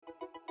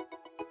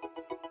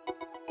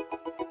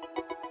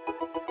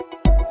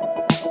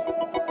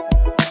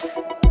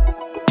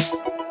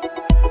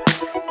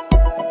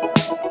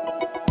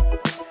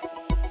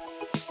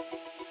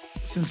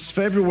Since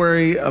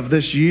February of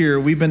this year,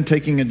 we've been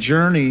taking a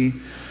journey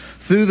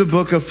through the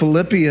book of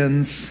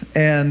Philippians,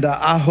 and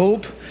I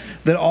hope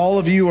that all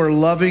of you are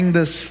loving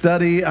this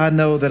study. I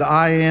know that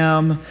I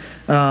am.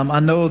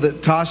 I know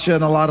that Tasha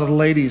and a lot of the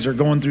ladies are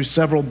going through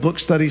several book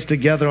studies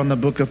together on the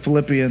book of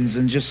Philippians,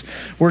 and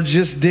we're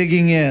just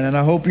digging in, and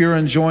I hope you're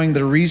enjoying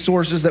the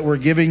resources that we're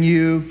giving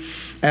you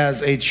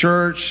as a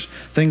church.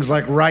 Things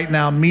like Right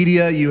Now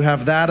Media, you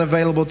have that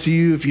available to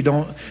you. If you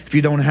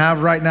don't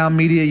have Right Now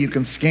Media, you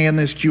can scan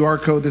this QR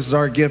code. This is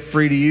our gift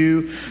free to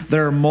you.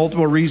 There are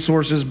multiple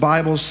resources,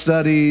 Bible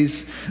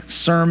studies,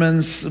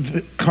 sermons,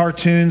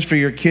 cartoons for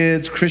your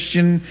kids,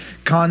 Christian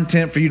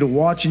content for you to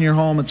watch in your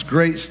home. It's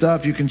great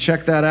stuff. You can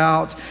check that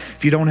out.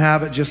 If you don't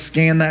have it, just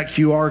scan that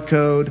QR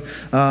code.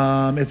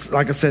 It's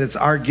like I said, it's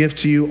our gift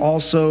to you.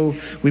 Also,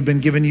 we've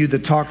been giving you the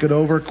Talk It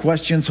Over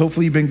questions.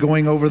 Hopefully you've been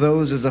going over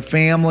those as a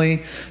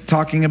family,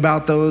 talking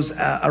about those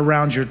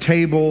around your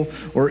table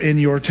or in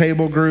your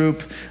table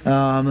group.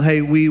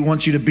 Hey, we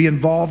want you to be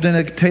involved in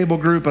a table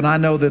group, and I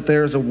know that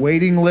there's a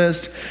waiting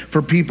list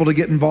for people to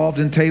get involved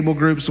in table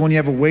groups. So when you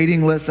have a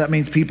waiting list, that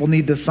means people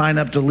need to sign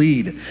up to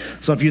lead.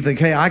 So if you think,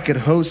 hey, I could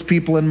host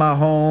people in my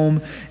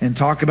home and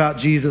talk about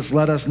Jesus,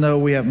 let us know.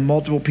 We have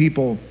multiple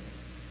people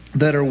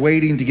that are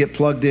waiting to get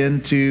plugged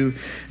into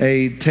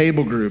a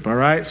table group, all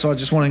right? So I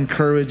just want to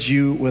encourage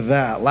you with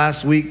that.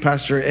 Last week,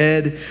 Pastor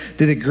Ed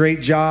did a great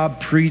job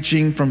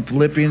preaching from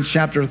Philippians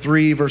chapter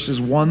 3,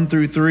 verses 1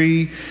 through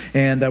 3,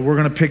 and we're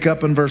going to pick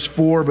up in verse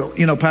 4. But,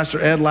 you know,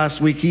 Pastor Ed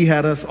last week, he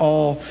had us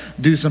all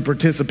do some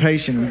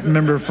participation.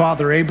 Remember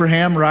Father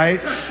Abraham, right?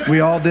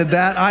 We all did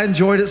that. I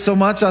enjoyed it so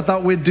much, I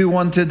thought we'd do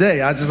one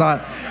today. I just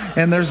thought,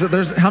 and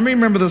there's how many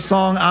remember the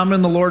song, I'm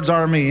in the Lord's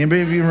Army?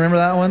 Anybody of you remember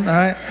that one, all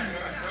right?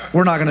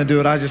 We're not going to do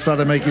it. I just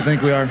thought I'd make you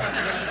think we are.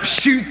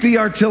 Shoot the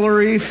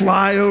artillery,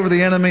 fly over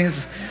the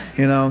enemies,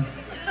 you know.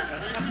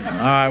 All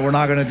right, we're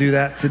not going to do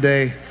that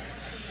today.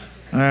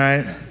 All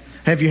right.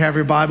 Hey, if you have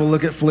your Bible,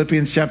 look at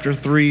Philippians chapter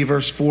 3,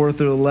 verse 4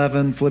 through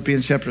 11.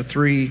 Philippians chapter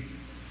 3.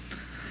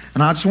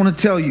 And I just want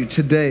to tell you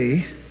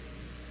today,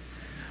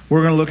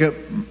 we're going to look at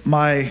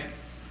my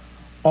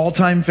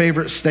all-time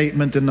favorite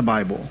statement in the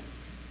Bible.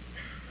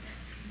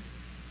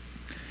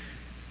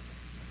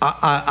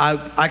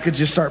 I could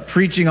just start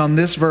preaching on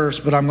this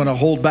verse, but I'm going to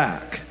hold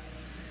back.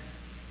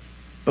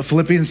 But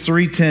Philippians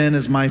 3:10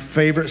 is my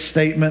favorite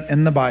statement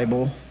in the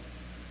Bible.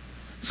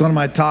 It's one of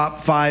my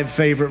top 5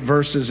 favorite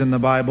verses in the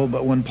Bible.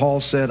 But when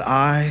Paul said,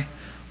 I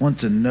want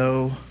to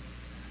know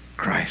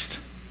Christ.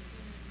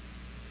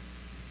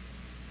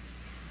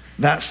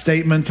 That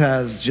statement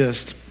has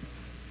just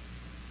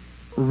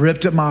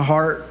ripped at my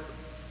heart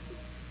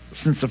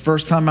since the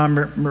first time I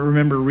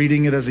remember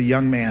reading it as a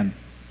young man.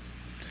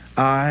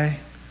 I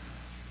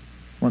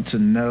want to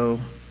know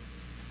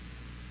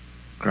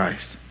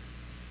Christ.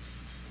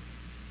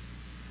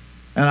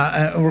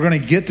 And we're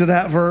going to get to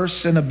that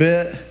verse in a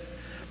bit,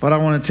 but I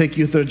want to take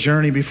you through a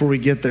journey before we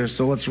get there.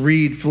 So let's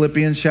read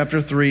Philippians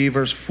chapter 3,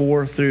 verse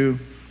 4 through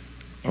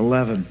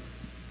 11.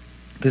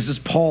 This is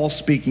Paul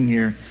speaking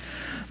here.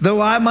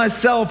 Though I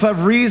myself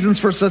have reasons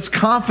for such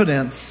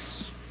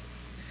confidence,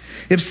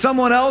 if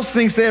someone else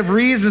thinks they have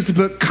reasons to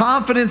put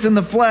confidence in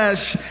the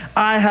flesh,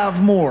 I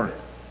have more.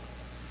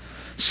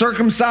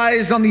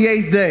 Circumcised on the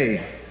 8th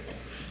day,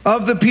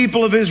 of the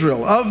people of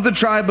Israel, of the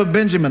tribe of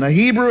Benjamin, a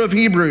Hebrew of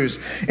Hebrews,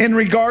 in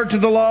regard to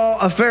the law,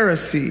 a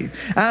Pharisee.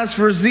 As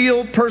for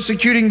zeal,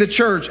 persecuting the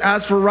church.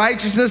 As for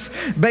righteousness,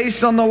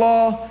 based on the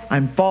law,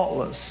 I'm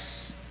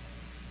faultless.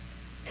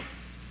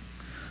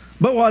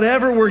 But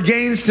whatever were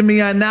gains to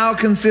me, I now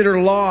consider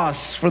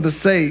loss for the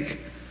sake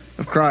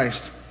of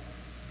Christ.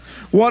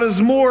 What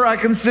is more, I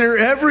consider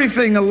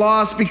everything a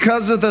loss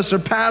because of the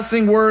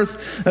surpassing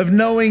worth of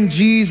knowing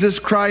Jesus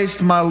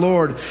Christ my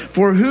Lord,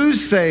 for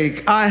whose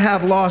sake I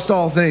have lost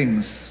all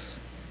things.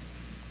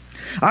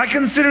 I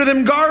consider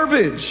them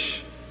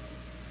garbage,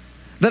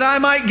 that I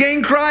might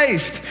gain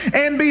Christ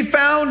and be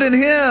found in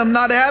him,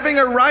 not having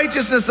a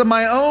righteousness of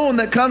my own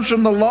that comes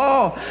from the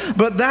law,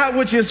 but that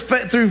which is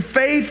through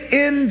faith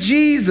in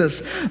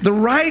Jesus, the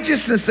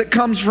righteousness that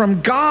comes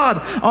from God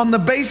on the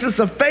basis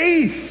of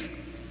faith.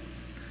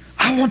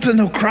 I want to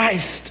know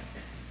Christ.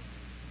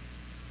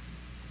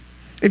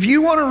 If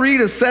you want to read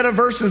a set of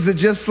verses that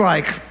just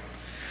like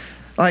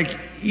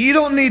you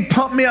don't need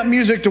pump me up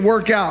music to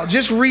work out.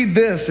 Just read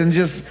this and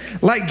just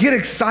get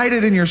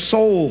excited in your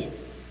soul.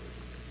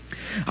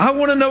 I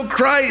want to know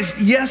Christ,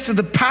 yes, to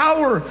the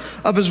power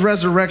of his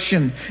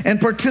resurrection and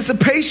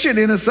participation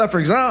in his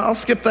sufferings. I'll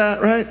skip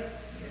that, right?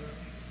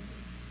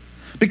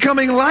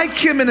 Becoming like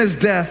him in his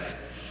death,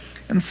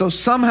 and so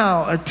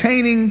somehow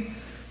attaining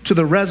to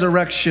the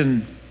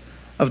resurrection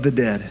of the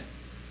dead.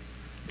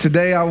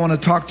 Today I want to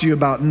talk to you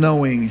about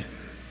knowing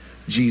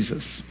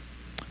Jesus.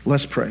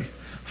 Let's pray.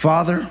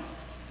 Father,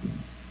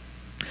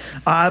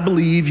 I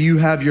believe you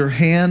have your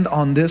hand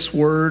on this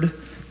word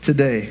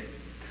today.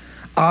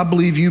 I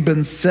believe you've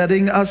been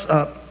setting us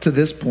up to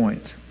this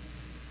point.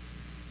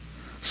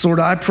 So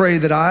Lord, I pray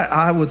that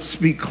I would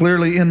speak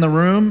clearly in the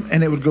room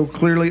and it would go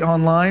clearly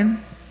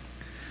online.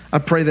 I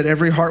pray that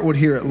every heart would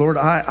hear it. Lord,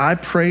 I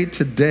pray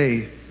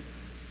today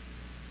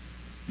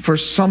for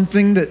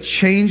something that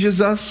changes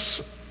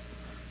us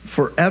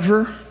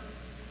forever.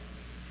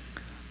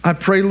 I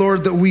pray,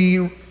 Lord, that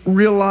we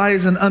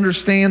realize and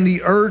understand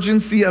the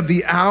urgency of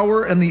the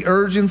hour and the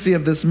urgency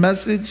of this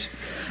message.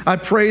 I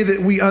pray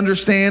that we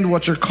understand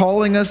what you're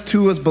calling us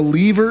to as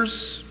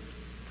believers.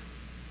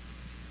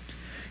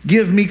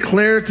 Give me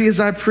clarity as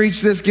I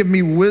preach this. Give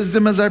me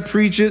wisdom as I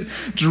preach it.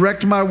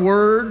 Direct my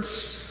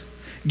words.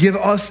 Give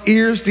us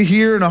ears to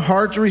hear and a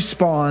heart to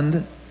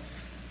respond.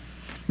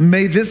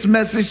 May this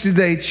message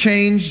today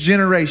change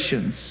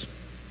generations.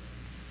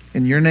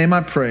 In your name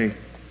I pray.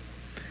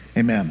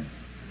 Amen.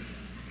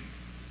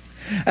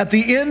 At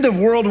the end of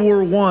World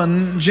War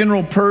I,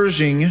 General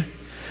Pershing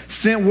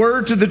sent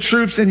word to the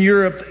troops in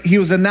Europe. He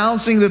was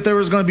announcing that there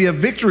was going to be a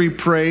victory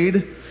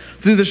parade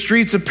through the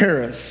streets of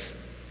Paris.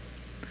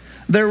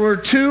 There were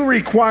two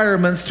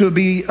requirements to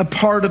be a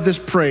part of this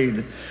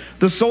parade.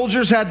 The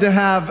soldiers had to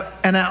have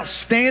an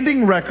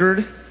outstanding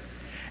record,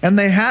 and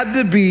they had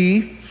to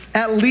be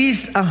at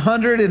least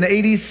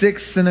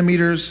 186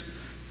 centimeters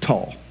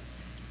tall.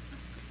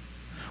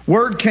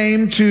 Word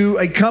came to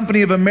a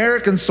company of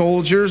American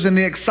soldiers, and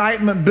the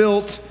excitement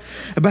built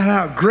about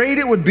how great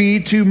it would be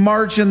to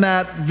march in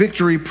that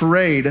victory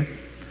parade.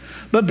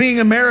 But being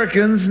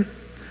Americans,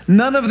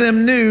 none of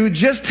them knew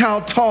just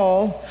how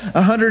tall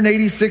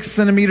 186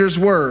 centimeters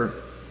were.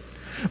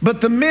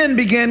 But the men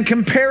began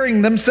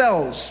comparing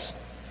themselves,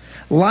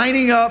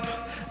 lining up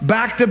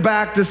back to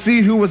back to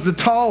see who was the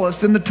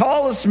tallest. And the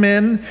tallest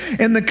men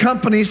in the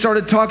company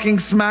started talking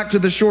smack to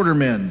the shorter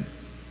men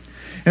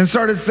and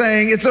started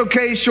saying, "It's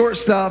okay, short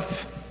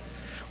stuff.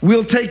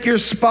 We'll take your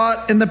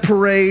spot in the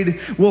parade.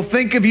 We'll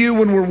think of you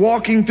when we're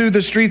walking through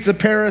the streets of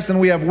Paris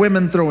and we have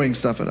women throwing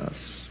stuff at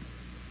us."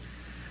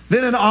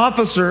 Then an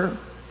officer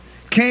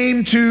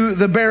came to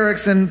the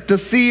barracks and to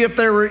see if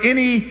there were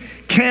any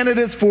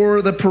candidates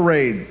for the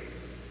parade.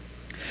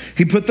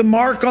 He put the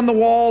mark on the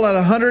wall at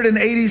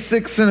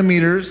 186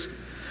 centimeters.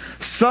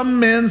 Some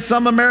men,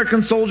 some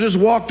American soldiers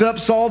walked up,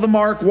 saw the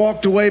mark,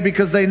 walked away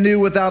because they knew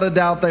without a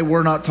doubt they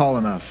were not tall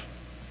enough.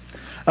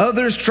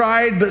 Others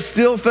tried but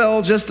still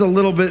fell just a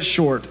little bit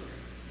short.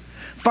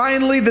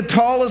 Finally, the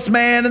tallest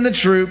man in the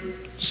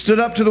troop stood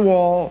up to the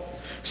wall,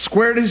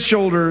 squared his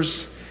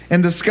shoulders,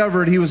 and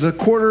discovered he was a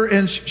 1/4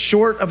 inch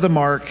short of the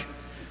mark,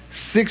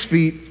 6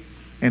 feet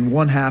and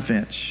 1/2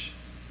 inch.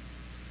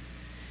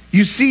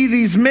 You see,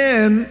 these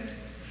men,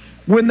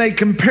 when they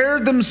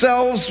compared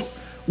themselves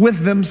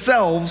with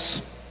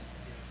themselves,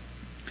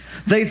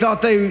 they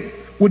thought they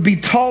would be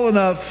tall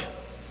enough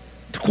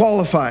to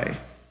qualify.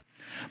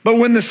 But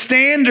when the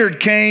standard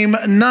came,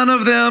 none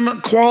of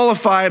them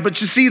qualified. But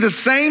you see, the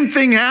same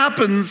thing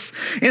happens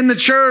in the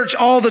church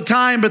all the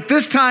time. But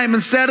this time,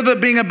 instead of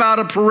it being about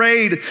a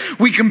parade,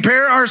 we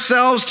compare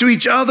ourselves to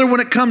each other when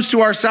it comes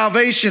to our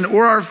salvation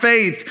or our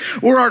faith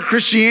or our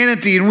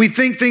Christianity. And we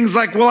think things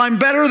like, well, I'm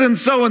better than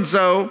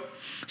so-and-so,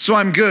 so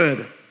I'm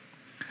good.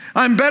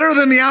 I'm better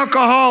than the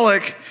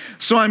alcoholic,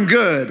 so I'm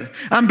good.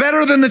 I'm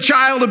better than the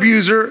child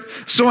abuser,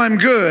 so I'm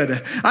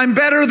good. I'm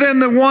better than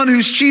the one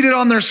who's cheated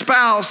on their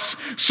spouse,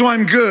 so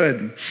I'm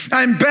good.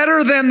 I'm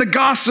better than the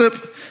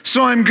gossip,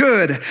 so I'm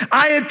good.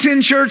 I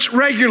attend church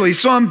regularly,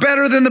 so I'm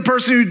better than the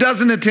person who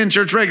doesn't attend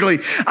church regularly.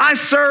 I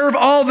serve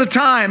all the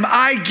time.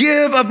 I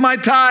give of my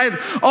tithe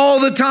all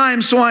the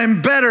time, so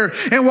I'm better.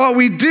 And what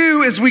we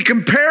do is we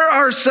compare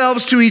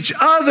ourselves to each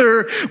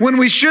other when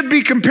we should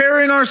be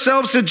comparing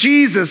ourselves to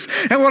Jesus.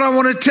 And what I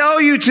want to tell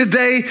you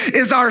today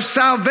is our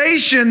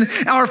salvation,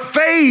 our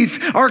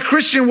faith, our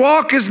Christian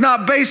walk is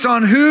not based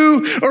on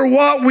who or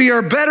what we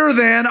are better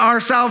than. Our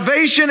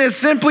salvation is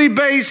simply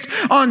based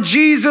on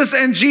Jesus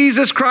and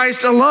Jesus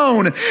Christ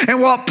alone. And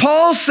what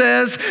Paul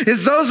says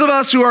is those of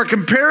us who are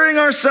comparing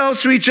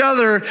ourselves to each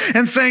other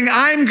and saying,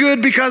 I'm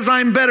good because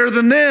I'm better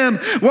than them,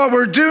 what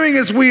we're doing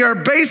is we are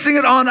basing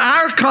it on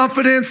our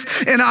confidence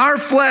in our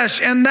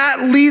flesh, and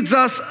that leads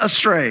us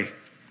astray.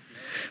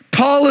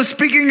 Paul is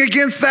speaking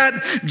against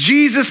that.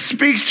 Jesus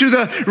speaks to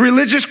the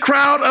religious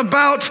crowd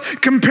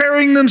about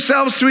comparing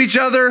themselves to each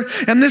other.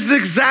 And this is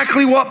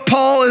exactly what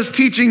Paul is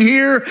teaching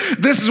here.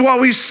 This is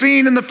what we've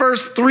seen in the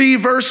first 3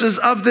 verses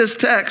of this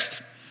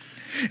text.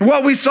 And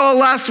what we saw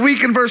last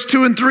week in verse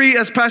 2 and 3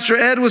 as Pastor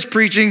Ed was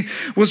preaching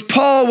was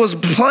Paul was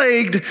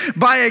plagued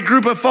by a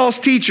group of false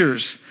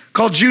teachers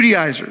called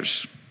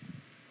Judaizers.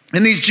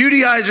 And these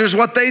Judaizers,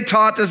 what they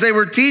taught is they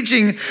were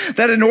teaching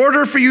that in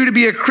order for you to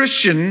be a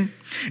Christian,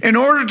 in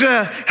order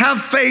to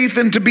have faith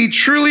and to be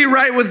truly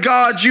right with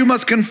God, you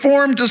must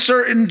conform to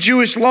certain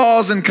Jewish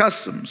laws and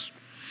customs.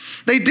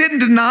 They didn't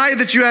deny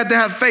that you had to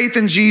have faith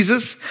in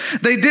Jesus.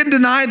 They didn't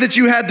deny that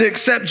you had to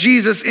accept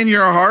Jesus in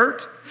your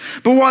heart.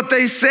 But what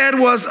they said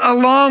was,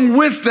 along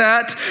with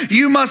that,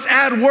 you must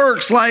add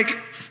works like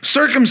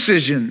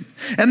circumcision.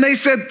 And they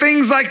said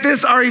things like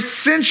this are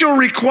essential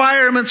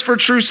requirements for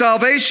true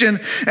salvation.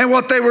 And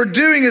what they were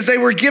doing is they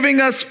were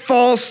giving us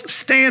false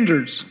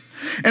standards.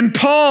 And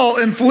Paul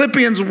in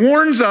Philippians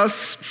warns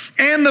us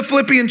and the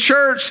Philippian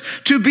church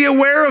to be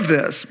aware of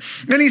this.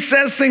 And he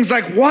says things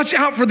like, watch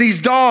out for these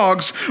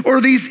dogs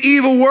or these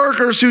evil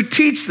workers who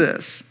teach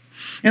this.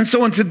 And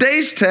so in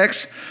today's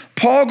text,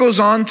 Paul goes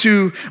on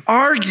to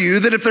argue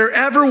that if there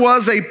ever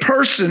was a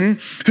person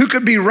who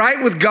could be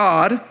right with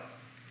God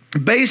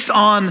based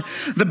on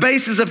the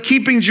basis of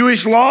keeping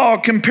Jewish law,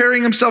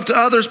 comparing himself to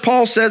others,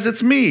 Paul says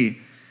it's me.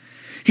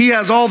 He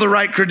has all the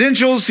right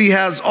credentials. He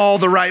has all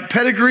the right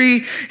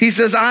pedigree. He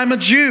says, I'm a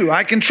Jew.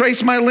 I can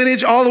trace my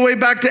lineage all the way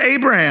back to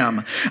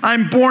Abraham.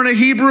 I'm born a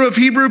Hebrew of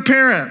Hebrew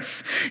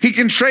parents. He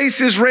can trace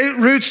his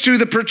roots to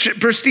the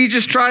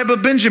prestigious tribe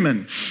of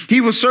Benjamin.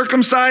 He was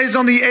circumcised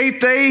on the 8th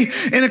day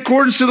in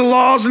accordance to the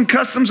laws and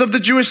customs of the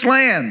Jewish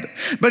land.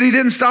 But he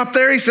didn't stop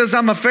there. He says,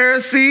 I'm a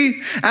Pharisee.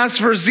 As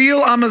for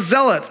zeal, I'm a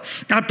zealot.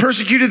 I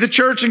persecuted the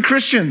church and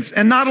Christians.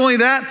 And not only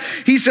that,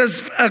 he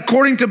says,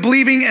 according to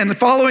believing and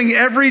following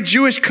every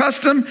Jewish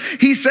custom,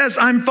 he says,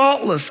 I'm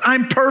faultless.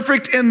 I'm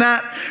perfect in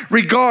that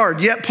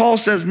regard. Yet Paul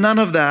says none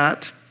of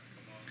that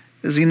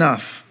is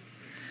enough.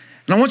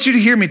 And I want you to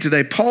hear me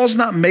today. Paul's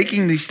not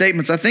making these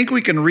statements. I think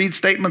we can read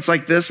statements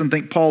like this and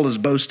think Paul is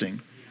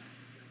boasting.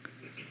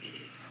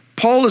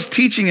 Paul is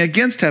teaching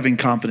against having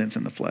confidence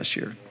in the flesh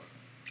here.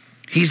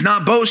 He's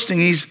not boasting.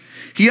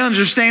 He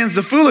understands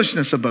the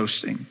foolishness of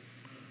boasting.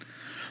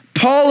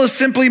 Paul is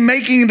simply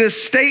making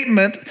this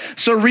statement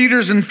so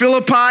readers in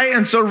Philippi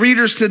and so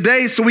readers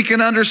today, so we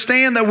can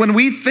understand that when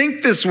we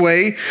think this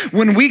way,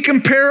 when we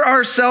compare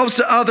ourselves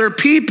to other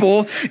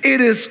people,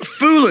 it is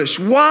foolish.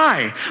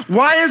 Why?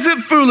 Why is it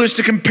foolish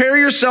to compare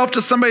yourself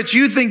to somebody that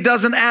you think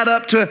doesn't add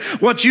up to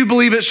what you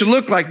believe it should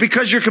look like?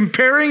 Because you're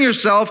comparing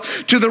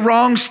yourself to the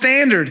wrong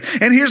standard.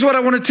 And here's what I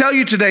want to tell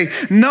you today.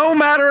 No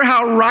matter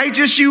how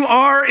righteous you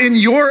are in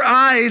your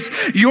eyes,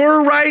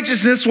 your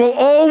righteousness will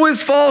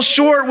always fall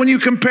short when you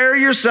compare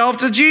yourself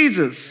to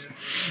Jesus.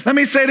 Let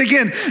me say it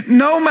again.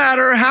 No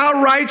matter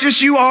how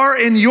righteous you are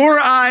in your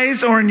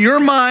eyes or in your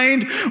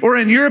mind or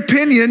in your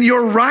opinion,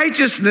 your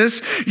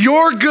righteousness,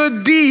 your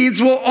good deeds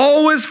will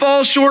always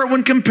fall short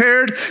when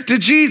compared to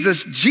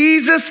Jesus.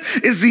 Jesus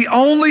is the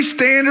only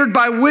standard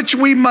by which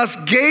we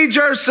must gauge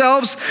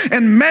ourselves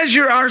and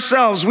measure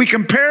ourselves. We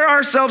compare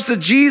ourselves to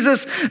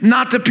Jesus,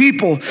 not to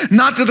people,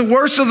 not to the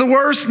worst of the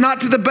worst,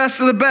 not to the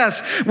best of the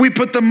best. We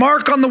put the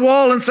mark on the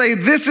wall and say,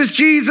 this is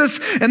Jesus,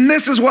 and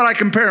this is what I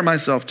compare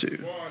myself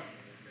to.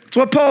 That's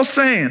what Paul's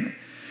saying.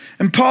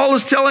 And Paul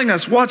is telling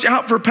us, watch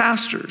out for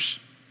pastors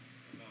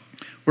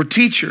or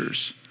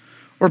teachers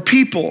or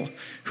people,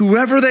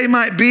 whoever they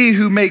might be,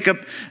 who make up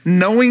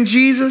knowing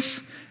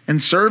Jesus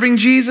and serving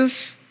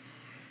Jesus.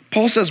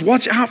 Paul says,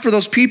 watch out for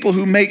those people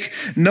who make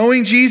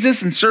knowing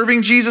Jesus and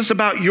serving Jesus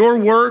about your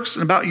works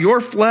and about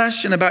your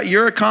flesh and about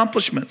your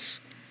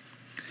accomplishments.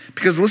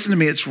 Because listen to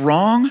me, it's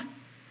wrong.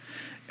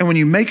 And when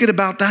you make it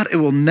about that, it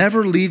will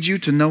never lead you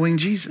to knowing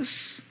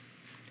Jesus.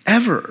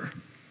 Ever.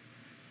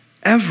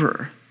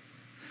 Ever.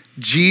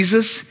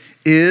 Jesus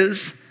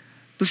is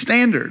the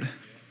standard.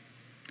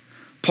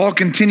 Paul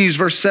continues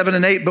verse 7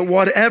 and 8, but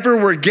whatever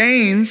were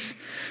gains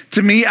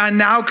to me, I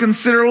now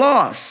consider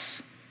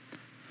loss.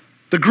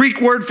 The Greek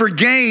word for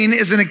gain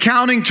is an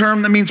accounting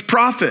term that means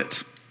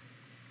profit.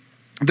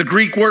 The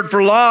Greek word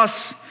for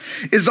loss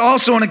is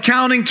also an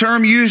accounting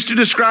term used to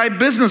describe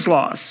business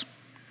loss.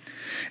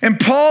 And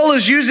Paul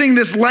is using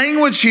this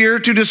language here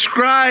to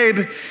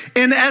describe,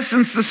 in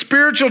essence, the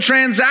spiritual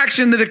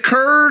transaction that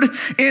occurred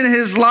in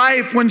his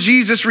life when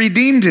Jesus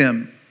redeemed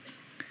him.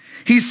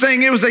 He's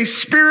saying it was a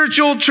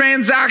spiritual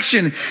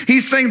transaction.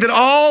 He's saying that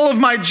all of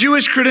my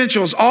Jewish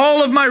credentials,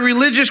 all of my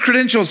religious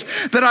credentials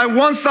that I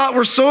once thought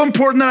were so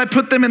important that I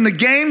put them in the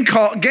gain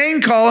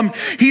column,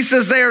 he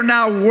says they are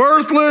now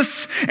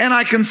worthless and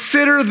I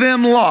consider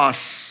them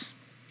loss.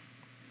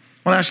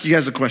 I want to ask you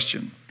guys a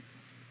question.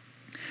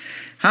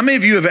 How many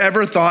of you have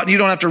ever thought, and you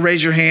don't have to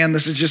raise your hand,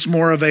 this is just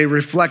more of a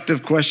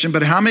reflective question,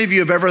 but how many of you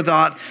have ever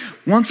thought,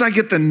 once I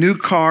get the new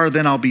car,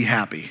 then I'll be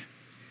happy,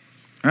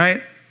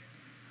 right?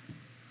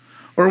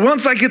 Or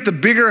once I get the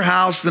bigger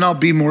house, then I'll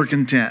be more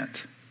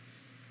content.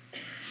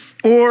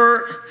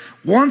 Or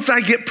once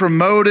I get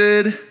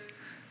promoted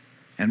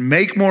and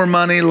make more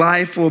money,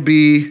 life will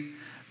be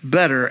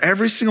better.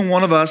 Every single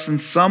one of us in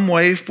some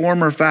way,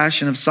 form, or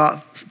fashion have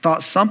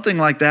thought something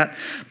like that.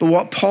 But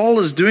what Paul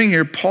is doing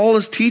here, Paul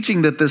is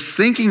teaching that this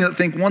thinking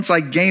that once I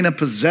gain a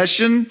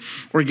possession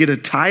or get a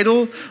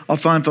title, I'll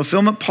find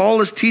fulfillment.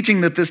 Paul is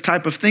teaching that this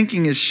type of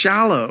thinking is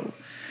shallow.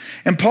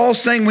 And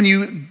Paul's saying when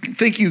you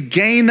think you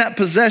gain that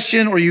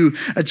possession or you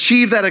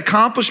achieve that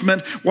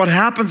accomplishment, what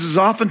happens is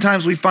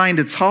oftentimes we find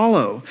it's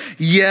hollow.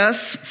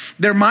 Yes,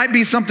 there might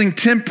be something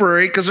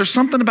temporary because there's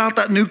something about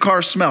that new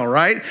car smell,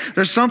 right?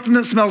 There's something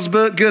that smells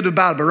good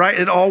about it, but right,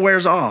 it all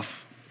wears off.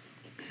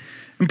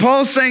 And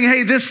Paul's saying,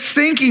 hey, this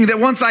thinking that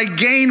once I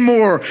gain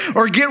more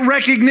or get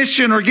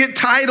recognition or get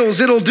titles,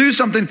 it'll do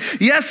something.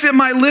 Yes, it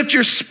might lift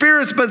your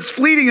spirits, but it's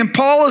fleeting. And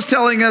Paul is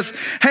telling us,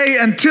 hey,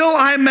 until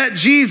I met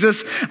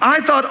Jesus,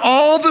 I thought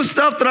all the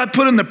stuff that I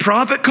put in the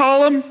profit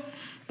column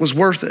was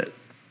worth it.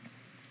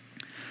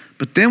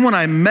 But then when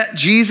I met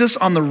Jesus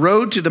on the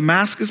road to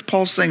Damascus,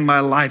 Paul's saying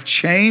my life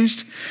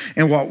changed,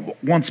 and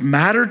what once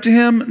mattered to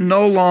him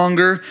no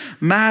longer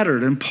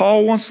mattered. And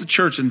Paul wants the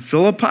church in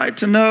Philippi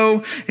to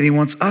know, and he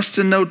wants us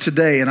to know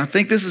today. And I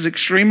think this is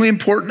extremely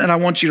important, and I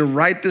want you to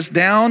write this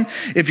down.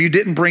 If you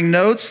didn't bring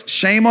notes,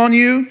 shame on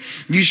you.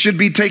 You should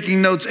be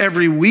taking notes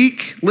every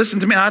week. Listen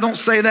to me, I don't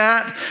say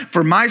that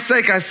for my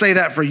sake. I say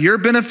that for your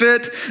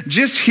benefit.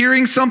 Just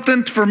hearing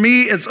something for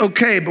me, it's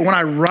okay. But when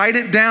I write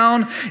it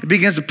down, it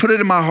begins to put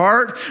it in my heart.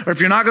 Or if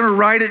you're not going to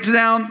write it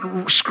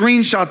down,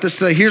 screenshot this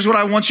today. Here's what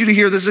I want you to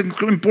hear. This is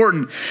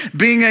important.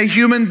 Being a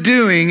human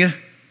doing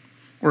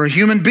or a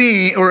human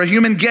being or a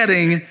human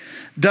getting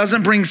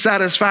doesn't bring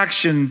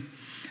satisfaction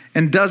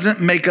and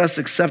doesn't make us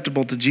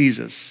acceptable to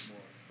Jesus.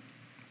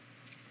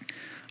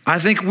 I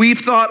think we've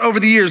thought over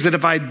the years that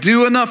if I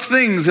do enough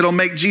things, it'll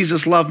make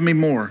Jesus love me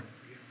more.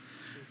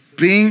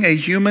 Being a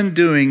human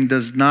doing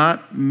does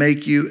not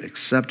make you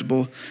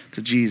acceptable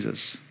to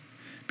Jesus.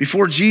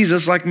 Before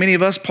Jesus, like many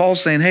of us, Paul's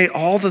saying, hey,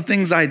 all the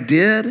things I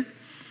did,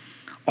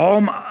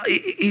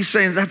 he's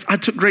saying I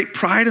took great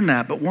pride in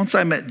that. But once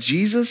I met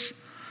Jesus,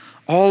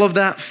 all of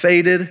that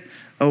faded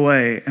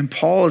away. And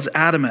Paul is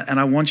adamant, and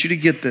I want you to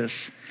get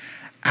this.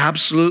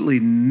 Absolutely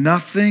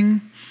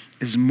nothing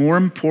is more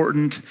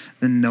important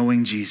than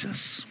knowing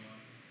Jesus.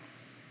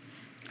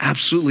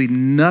 Absolutely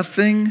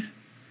nothing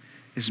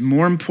is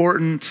more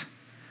important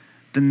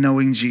than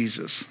knowing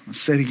Jesus.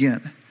 Let's say it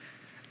again.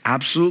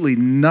 Absolutely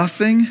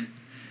nothing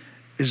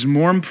is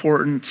more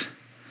important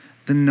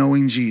than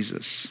knowing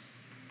Jesus.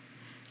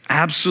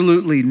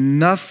 Absolutely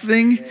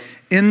nothing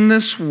in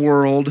this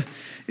world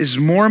is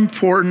more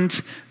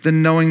important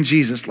than knowing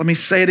Jesus. Let me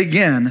say it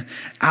again.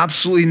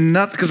 Absolutely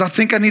nothing, because I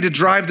think I need to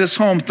drive this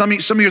home. Some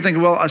of you are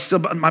thinking, well, I still,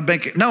 my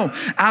bank. No,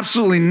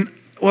 absolutely.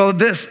 Well,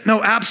 this,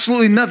 no,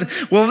 absolutely nothing.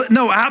 Well,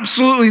 no,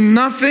 absolutely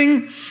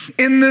nothing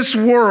in this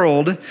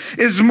world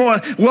is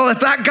more. Well, if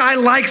that guy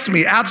likes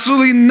me,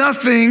 absolutely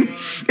nothing.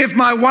 If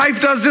my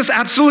wife does this,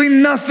 absolutely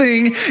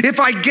nothing.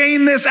 If I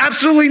gain this,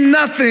 absolutely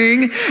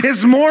nothing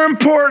is more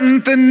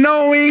important than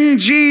knowing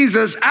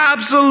Jesus.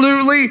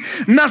 Absolutely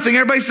nothing.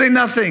 Everybody say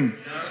nothing.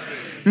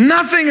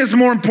 Nothing is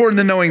more important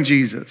than knowing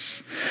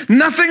Jesus.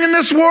 Nothing in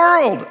this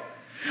world.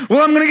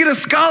 Well, I'm going to get a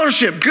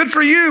scholarship. Good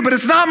for you, but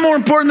it's not more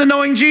important than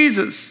knowing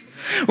Jesus.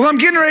 Well, I'm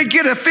getting ready to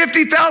get a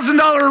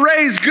 $50,000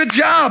 raise. Good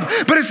job.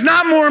 But it's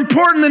not more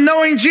important than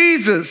knowing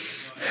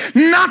Jesus.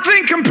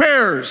 Nothing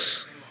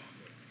compares.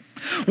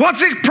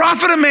 What's it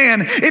profit a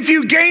man if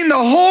you gain the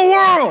whole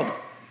world,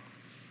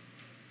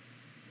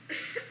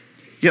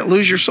 yet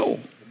lose your soul?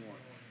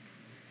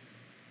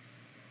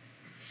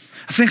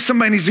 I think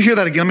somebody needs to hear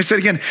that again. Let me say it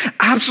again.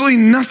 Absolutely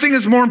nothing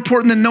is more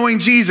important than knowing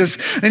Jesus.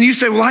 And you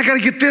say, well, I got to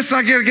get this and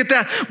I got to get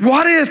that.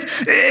 What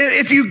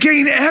if you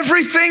gain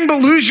everything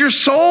but lose your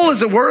soul?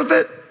 Is it worth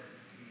it?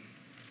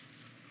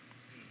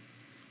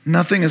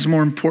 Nothing is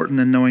more important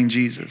than knowing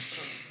Jesus.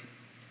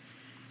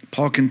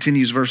 Paul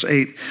continues, verse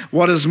 8.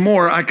 What is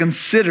more, I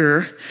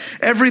consider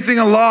everything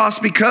a loss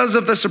because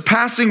of the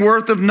surpassing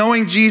worth of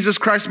knowing Jesus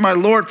Christ my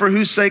Lord, for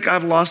whose sake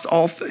I've lost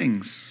all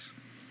things.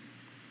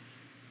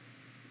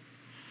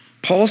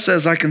 Paul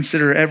says, I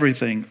consider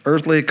everything,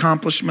 earthly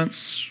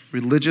accomplishments,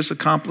 religious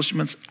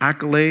accomplishments,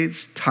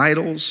 accolades,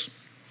 titles,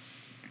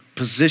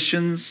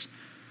 positions,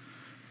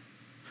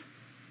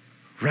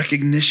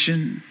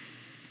 recognition.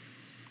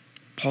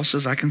 Paul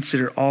says, I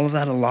consider all of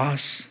that a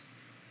loss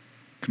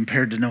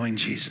compared to knowing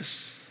Jesus.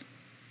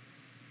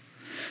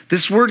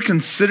 This word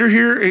consider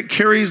here, it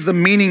carries the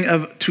meaning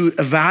of to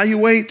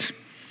evaluate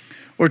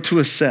or to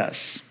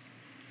assess.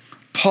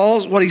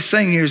 What he's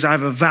saying here is,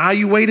 I've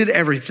evaluated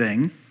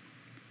everything.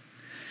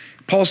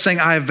 Paul's saying,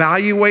 I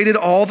evaluated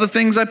all the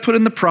things I put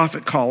in the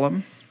profit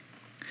column,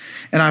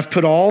 and I've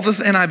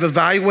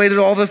evaluated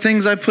all the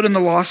things I put in the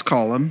loss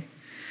column.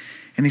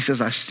 And he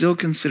says, I still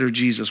consider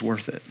Jesus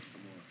worth it.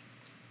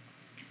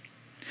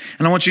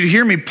 And I want you to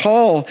hear me.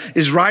 Paul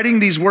is writing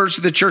these words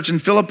to the church in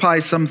Philippi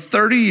some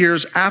 30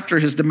 years after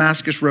his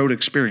Damascus Road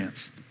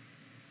experience.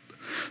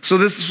 So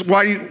this is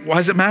why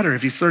does it matter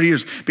if he's 30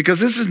 years?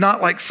 Because this is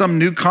not like some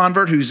new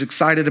convert who's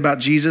excited about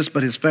Jesus,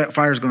 but his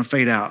fire is going to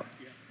fade out.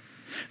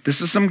 This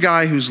is some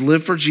guy who's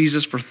lived for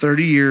Jesus for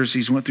 30 years.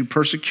 He's went through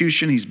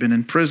persecution. He's been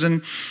in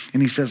prison.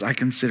 And he says, I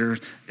consider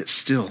it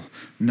still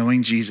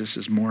knowing Jesus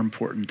is more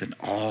important than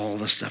all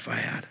the stuff I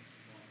had.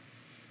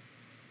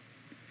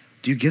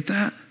 Do you get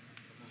that?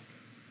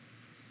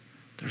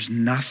 There's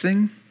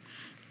nothing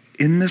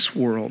in this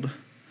world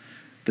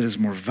that is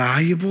more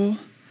valuable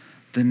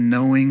than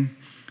knowing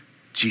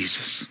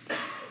Jesus.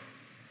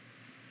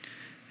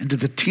 And to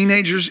the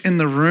teenagers in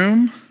the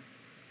room,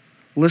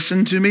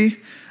 listen to me.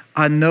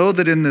 I know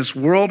that in this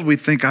world we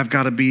think I've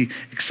got to be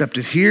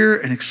accepted here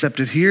and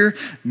accepted here.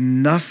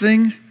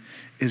 Nothing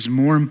is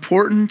more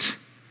important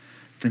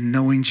than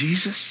knowing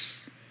Jesus.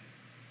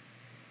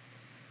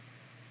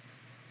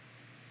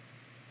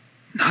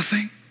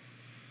 Nothing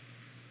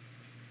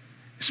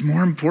is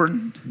more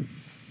important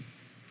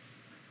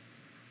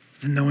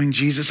than knowing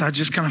Jesus. I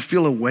just kind of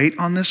feel a weight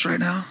on this right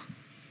now.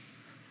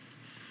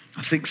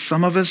 I think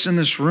some of us in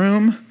this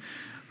room,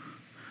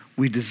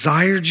 we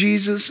desire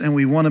Jesus and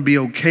we want to be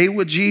okay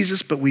with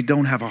Jesus, but we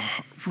don't have a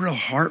real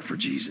heart for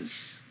Jesus.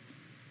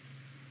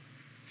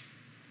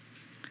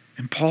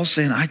 And Paul's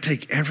saying, I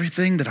take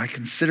everything that I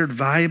considered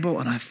valuable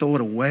and I throw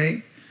it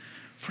away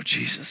for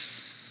Jesus.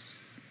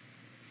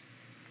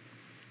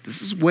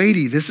 This is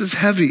weighty. This is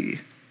heavy.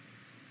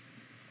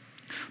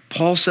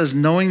 Paul says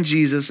knowing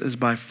Jesus is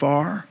by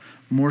far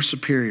more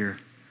superior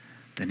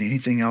than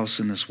anything else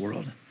in this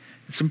world.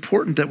 It's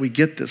important that we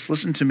get this.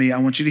 Listen to me. I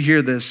want you to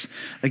hear this.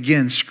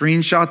 Again,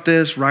 screenshot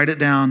this, write it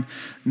down.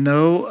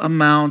 No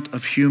amount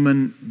of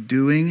human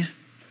doing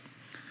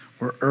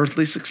or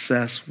earthly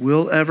success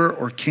will ever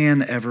or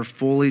can ever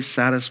fully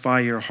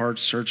satisfy your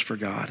heart's search for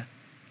God.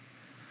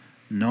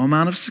 No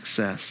amount of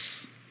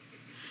success,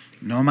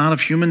 no amount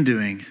of human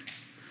doing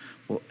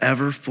will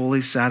ever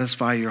fully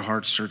satisfy your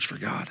heart's search for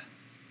God.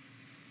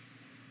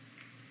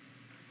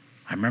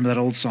 I remember that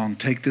old song,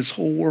 take this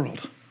whole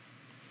world,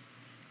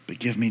 but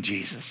give me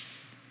Jesus.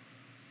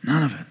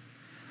 None of it.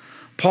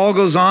 Paul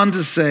goes on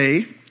to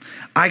say,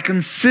 I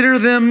consider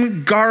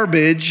them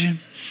garbage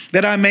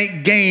that I may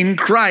gain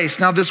Christ.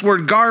 Now this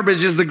word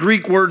garbage is the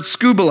Greek word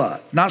skubala,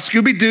 not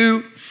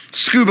Scooby-Doo,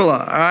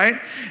 skubala, all right?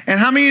 And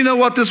how many of you know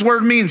what this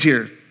word means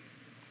here?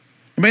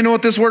 Anybody know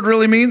what this word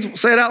really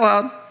means? Say it out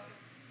loud.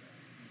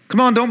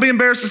 Come on, don't be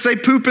embarrassed to say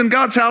poop in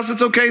God's house.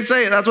 It's okay,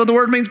 say it. That's what the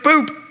word means,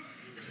 poop.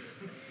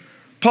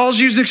 Paul's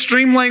using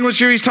extreme language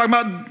here. He's talking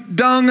about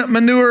dung,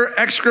 manure,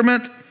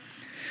 excrement.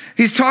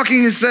 He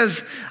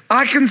says,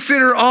 I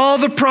consider all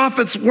the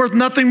prophets worth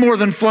nothing more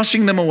than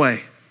flushing them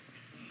away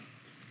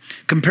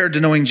compared to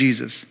knowing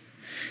Jesus.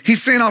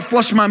 He's saying, I'll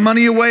flush my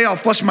money away. I'll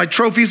flush my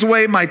trophies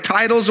away, my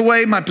titles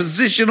away, my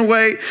position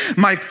away,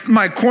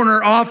 my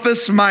corner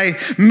office, my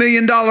 $1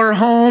 million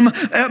home,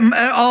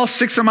 all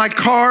 6 of my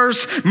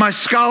cars, my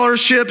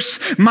scholarships,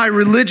 my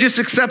religious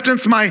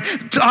acceptance, my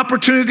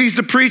opportunities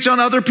to preach on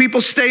other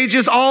people's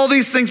stages, all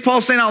these things.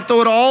 Paul's saying, I'll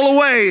throw it all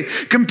away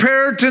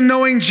compared to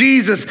knowing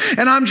Jesus.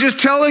 And I'm just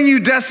telling you,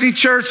 Destiny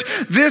Church,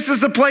 this is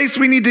the place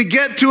we need to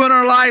get to in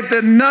our life,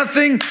 that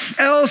nothing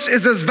else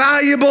is as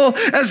valuable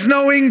as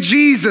knowing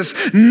Jesus.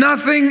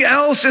 Nothing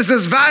else is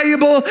as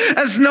valuable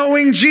as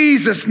knowing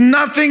Jesus.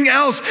 Nothing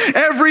else.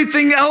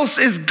 Everything else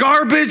is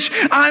garbage.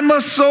 I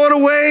must throw it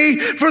away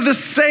for the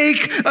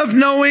sake of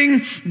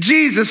knowing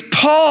Jesus.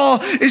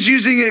 Paul is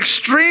using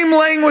extreme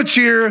language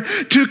here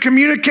to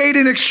communicate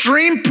an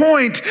extreme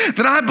point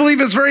that I believe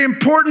is very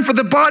important for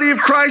the body of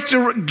Christ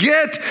to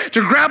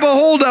grab a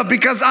hold of,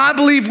 because I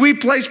believe we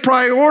place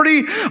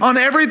priority on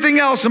everything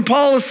else. And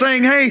Paul is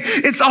saying, hey,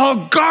 it's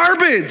all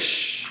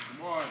garbage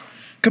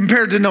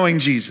compared to knowing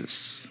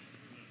Jesus.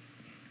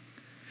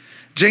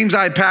 James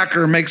I.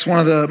 Packer makes one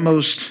of the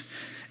most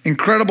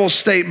incredible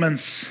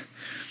statements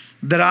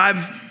that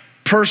I've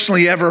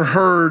personally ever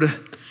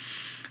heard.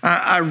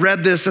 I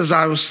read this as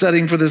I was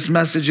studying for this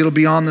message. It'll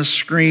be on the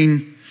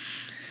screen.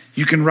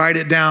 You can write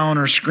it down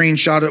or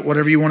screenshot it,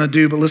 whatever you want to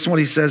do. But listen to what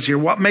he says here.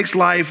 What makes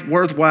life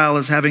worthwhile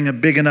is having a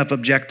big enough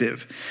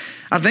objective.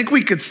 I think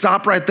we could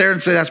stop right there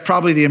and say that's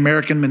probably the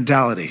American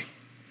mentality.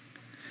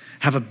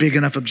 Have a big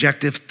enough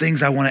objective,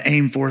 things I want to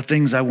aim for,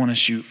 things I want to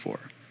shoot for.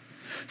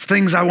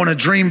 Things I want to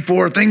dream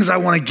for, things I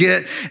want to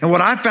get. And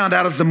what I found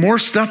out is the more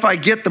stuff I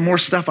get, the more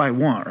stuff I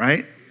want,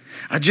 right?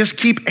 I just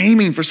keep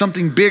aiming for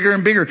something bigger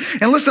and bigger.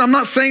 And listen, I'm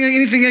not saying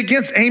anything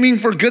against aiming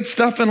for good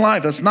stuff in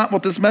life. That's not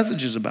what this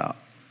message is about.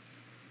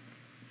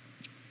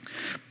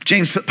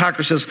 James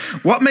Packer says,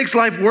 what makes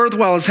life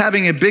worthwhile is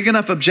having a big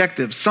enough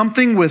objective,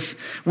 something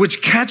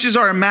which catches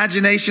our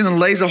imagination and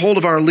lays a hold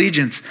of our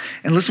allegiance.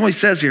 And listen to what he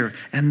says here.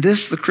 And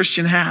this the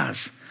Christian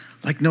has,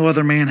 like no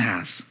other man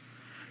has.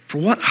 For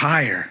what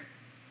higher,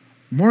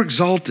 more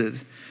exalted,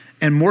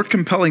 and more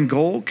compelling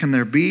goal can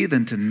there be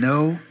than to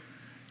know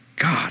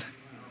God?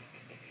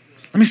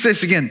 Let me say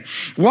this again.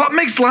 What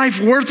makes life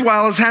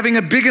worthwhile is having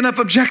a big enough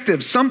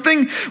objective,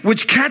 something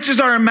which catches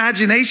our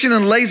imagination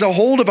and lays a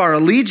hold of our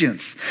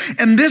allegiance.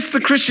 And this the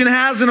Christian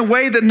has in a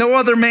way that no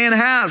other man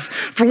has.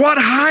 For what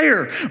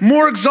higher,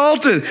 more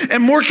exalted,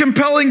 and more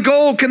compelling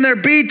goal can there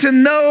be to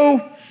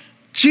know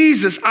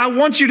Jesus? I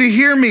want you to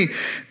hear me.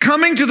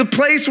 Coming to the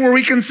place where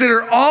we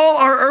consider all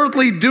our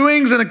earthly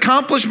doings and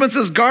accomplishments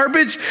as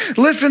garbage,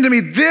 listen to me,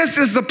 this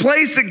is the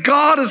place that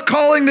God is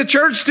calling the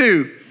church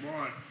to.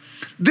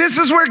 This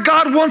is where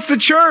God wants the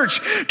church,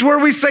 to where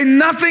we say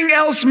nothing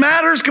else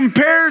matters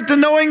compared to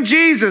knowing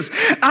Jesus.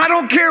 I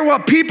don't care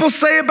what people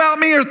say about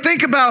me or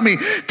think about me.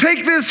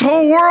 Take this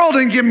whole world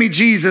and give me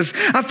Jesus.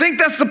 I think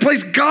that's the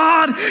place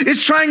God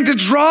is trying to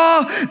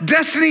draw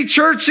Destiny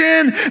Church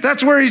in.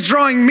 That's where he's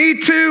drawing me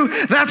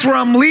to. That's where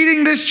I'm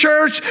leading this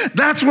church.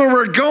 That's where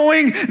we're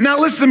going. Now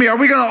listen to me. Are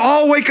we going to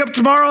all wake up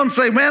tomorrow and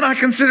say, man, I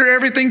consider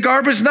everything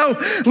garbage? No.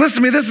 Listen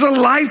to me. This is a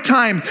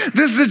lifetime.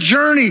 This is a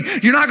journey.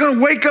 You're not going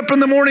to wake up in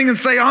the morning and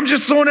say, I'm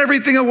just throwing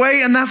everything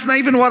away, and that's not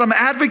even what I'm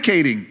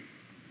advocating.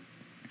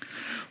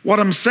 What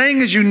I'm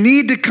saying is you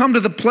need to come to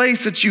the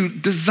place that you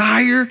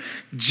desire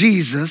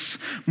Jesus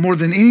more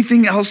than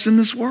anything else in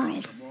this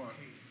world.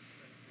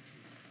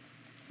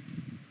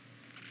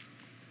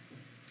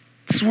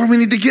 This is where we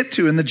need to get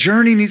to, and the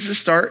journey needs to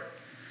start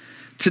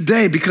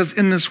today, because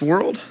in this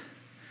world,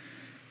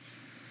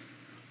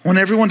 I want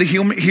everyone to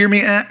hear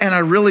me, and I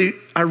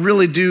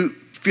really do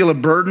feel a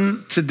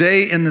burden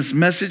today in this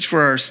message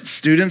for our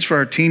students, for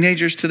our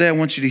teenagers today. I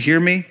want you to hear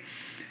me,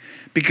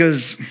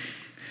 because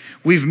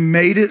we've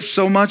made it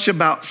so much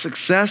about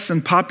success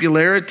and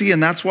popularity,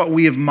 and that's what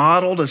we have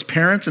modeled as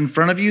parents in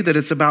front of you, that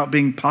it's about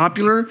being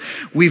popular.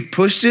 We've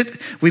pushed it.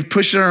 We've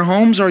pushed it in our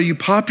homes. Are you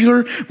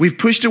popular? We've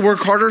pushed it,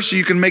 work harder so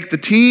you can make the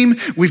team.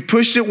 We've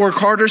pushed it, work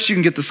harder so you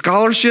can get the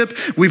scholarship.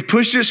 We've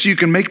pushed it so you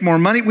can make more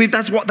money.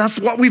 That's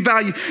what we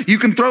value. You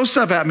can throw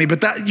stuff at me,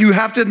 but that you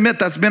have to admit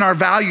that's been our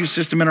value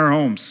system in our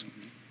homes.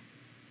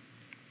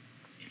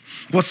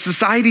 What's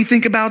society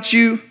think about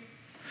you?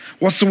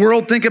 What's the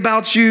world think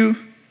about you?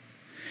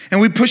 And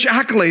we push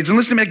accolades. And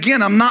listen to me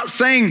again, I'm not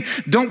saying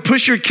don't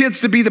push your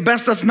kids to be the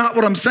best. That's not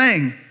what I'm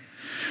saying.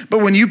 But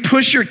when you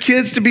push your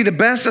kids to be the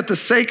best at the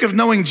sake of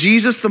knowing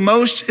Jesus the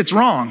most, it's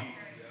wrong.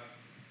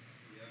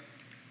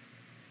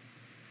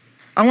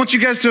 I want you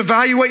guys to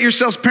evaluate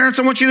yourselves. Parents,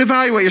 I want you to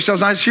evaluate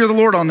yourselves. I just hear the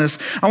Lord on this.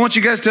 I want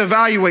you guys to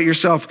evaluate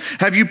yourself.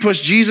 Have you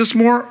pushed Jesus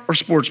more or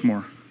sports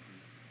more?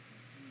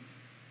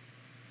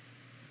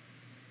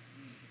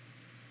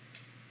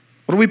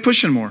 What are we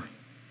pushing more?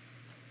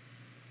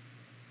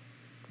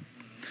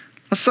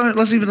 Let's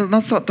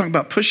not talk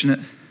about pushing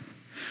it.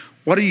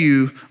 What are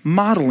you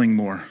modeling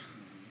more?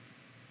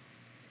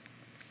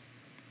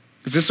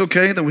 Is this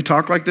okay that we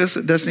talk like this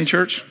at Destiny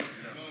Church?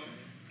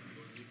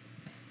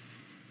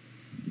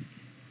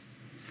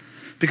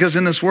 Because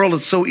in this world,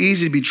 it's so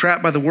easy to be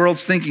trapped by the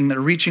world's thinking that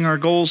reaching our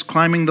goals,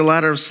 climbing the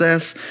ladder of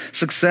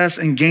success,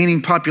 and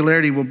gaining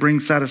popularity will bring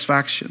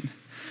satisfaction.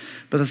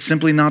 But that's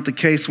simply not the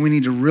case. We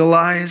need to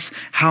realize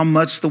how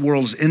much the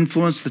world has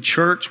influenced the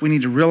church. We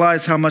need to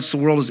realize how much the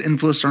world has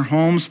influenced our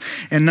homes.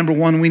 And number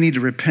one, we need to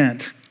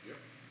repent.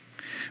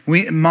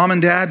 Mom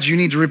and dads, you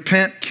need to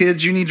repent.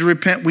 Kids, you need to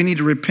repent. We need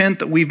to repent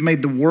that we've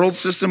made the world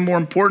system more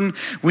important.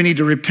 We need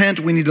to repent.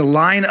 We need to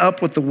line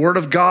up with the Word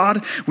of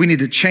God. We need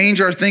to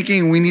change our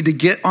thinking. We need to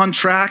get on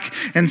track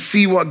and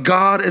see what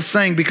God is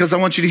saying, because I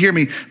want you to hear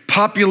me.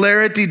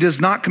 Popularity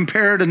does not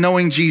compare to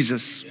knowing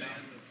Jesus.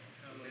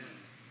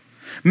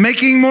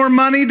 Making more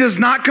money does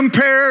not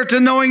compare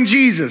to knowing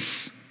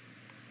Jesus.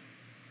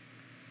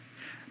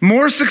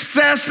 More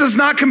success does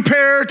not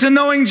compare to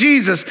knowing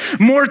Jesus.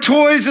 More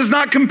toys does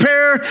not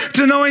compare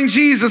to knowing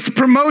Jesus.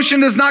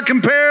 Promotion does not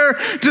compare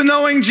to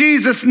knowing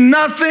Jesus.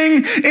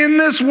 Nothing in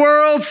this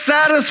world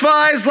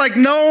satisfies like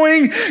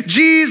knowing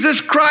Jesus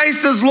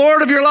Christ as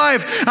Lord of your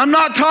life. I'm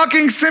not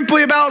talking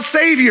simply about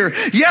Savior.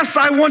 Yes,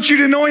 I want you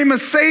to know Him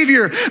as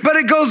Savior, but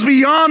it goes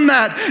beyond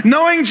that.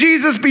 Knowing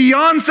Jesus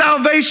beyond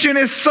salvation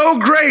is so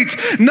great.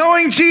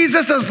 Knowing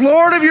Jesus as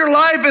Lord of your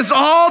life is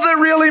all that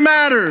really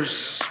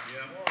matters.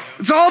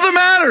 It's all that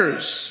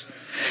matters.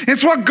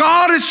 It's what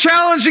God is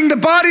challenging the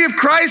body of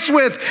Christ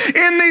with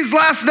in these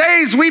last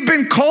days. We've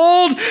been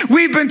cold.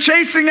 We've been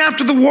chasing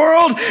after the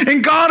world,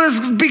 and God is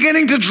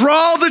beginning to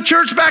draw the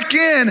church back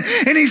in.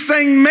 And He's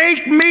saying,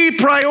 make me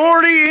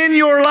priority in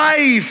your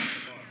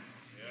life.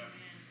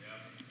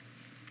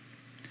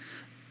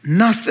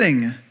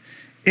 Nothing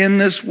in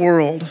this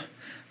world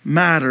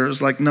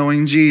matters like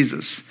knowing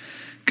Jesus.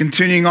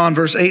 Continuing on,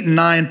 verse 8 and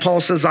 9, Paul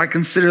says, I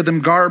consider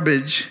them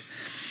garbage,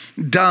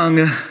 dung,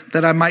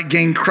 that I might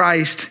gain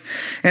Christ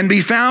and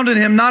be found in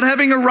Him, not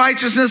having a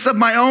righteousness of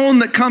my own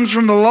that comes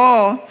from the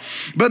law,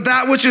 but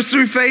that which is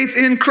through faith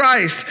in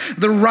Christ,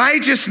 the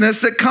righteousness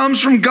that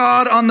comes from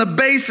God on the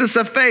basis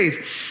of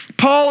faith.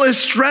 Paul is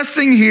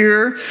stressing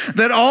here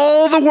that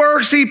all the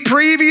works he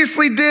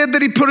previously did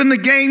that he put in the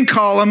gain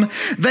column,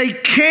 they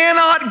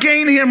cannot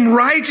gain him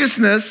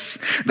righteousness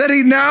that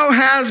he now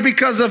has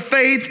because of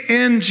faith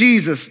in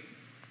Jesus.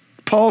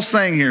 Paul's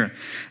saying here,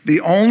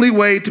 the only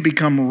way to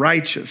become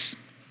righteous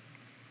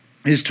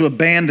is to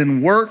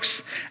abandon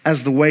works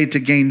as the way to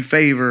gain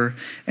favor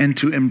and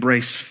to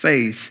embrace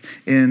faith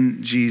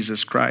in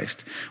Jesus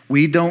Christ.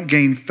 We don't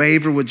gain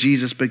favor with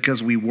Jesus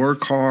because we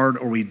work hard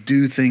or we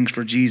do things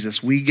for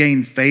Jesus. We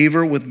gain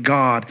favor with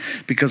God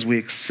because we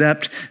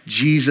accept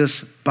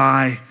Jesus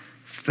by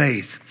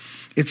faith.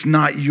 It's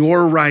not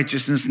your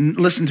righteousness.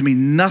 Listen to me.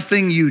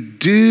 Nothing you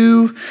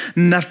do,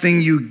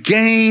 nothing you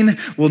gain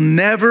will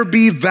never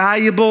be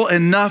valuable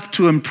enough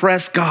to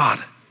impress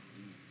God.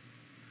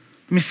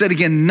 Let me say it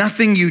again.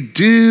 Nothing you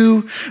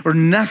do or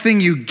nothing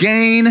you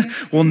gain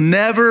will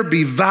never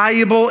be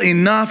valuable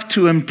enough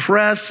to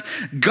impress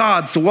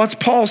God. So what's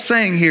Paul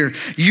saying here?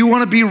 You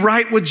want to be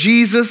right with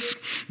Jesus?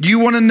 You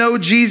want to know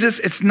Jesus?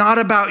 It's not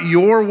about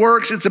your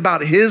works. It's about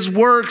His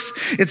works.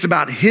 It's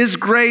about His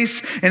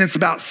grace. And it's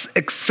about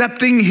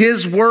accepting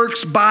His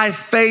works by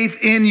faith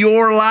in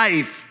your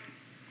life.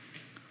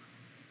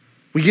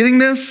 We getting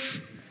this?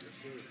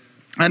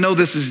 I know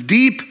this is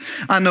deep.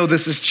 I know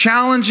this is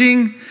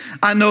challenging.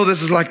 I know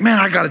this is like, man,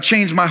 I got to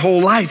change my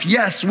whole life.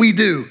 Yes, we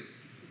do.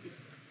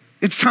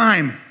 It's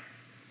time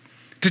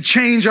to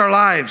change our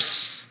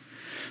lives.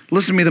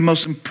 Listen to me, the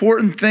most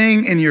important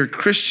thing in your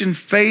Christian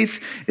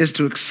faith is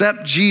to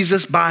accept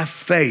Jesus by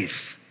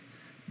faith.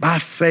 By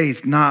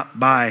faith, not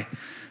by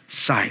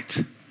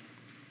sight.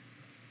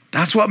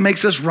 That's what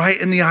makes us right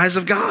in the eyes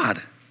of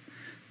God.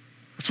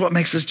 That's what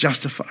makes us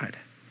justified.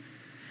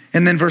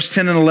 And then verse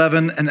 10 and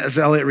 11, and as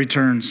Elliot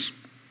returns.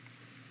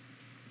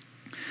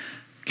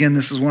 Again,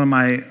 this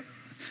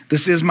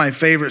is my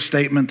favorite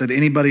statement that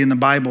anybody in the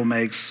Bible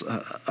makes,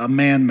 a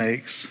man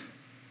makes.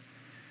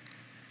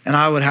 And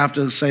I would have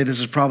to say this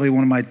is probably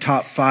one of my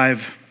top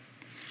 5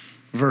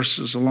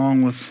 verses,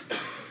 along with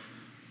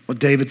what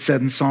David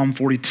said in Psalm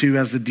 42,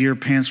 as the deer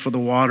pants for the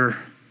water.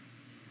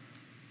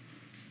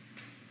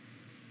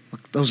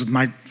 Look, those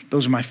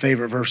are my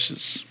favorite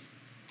verses.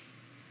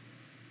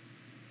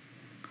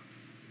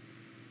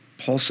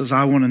 Paul says,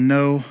 I want to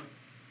know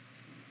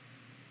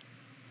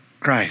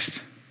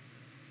Christ.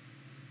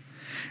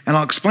 And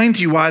I'll explain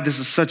to you why this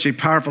is such a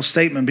powerful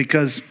statement,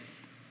 because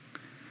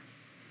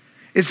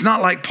it's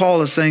not like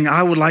Paul is saying,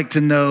 I would like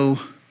to know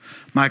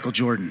Michael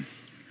Jordan.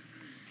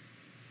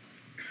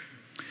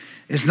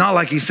 It's not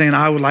like he's saying,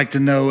 I would like to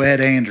know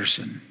Ed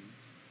Anderson.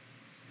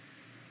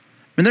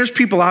 I mean, there's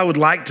people I would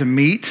like to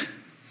meet.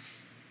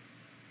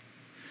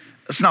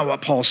 That's not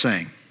what Paul's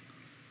saying.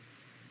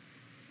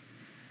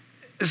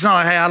 It's not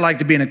like, hey, I'd like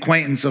to be an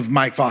acquaintance of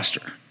Mike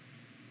Foster.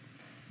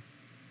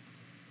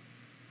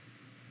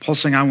 Paul's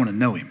saying, I want to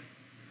know him.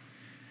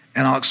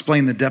 And I'll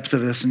explain the depth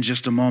of this in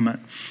just a moment.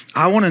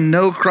 I want to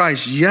know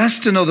Christ. Yes,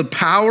 to know the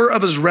power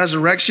of his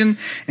resurrection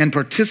and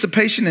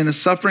participation in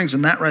his sufferings.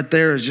 And that right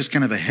there is just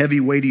kind of a heavy,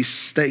 weighty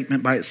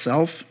statement by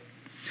itself.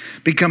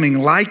 Becoming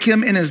like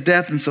him in his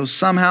death, and so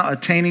somehow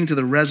attaining to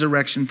the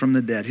resurrection from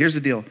the dead. Here's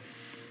the deal.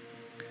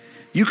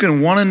 You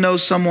can want to know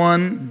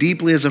someone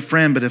deeply as a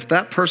friend, but if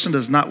that person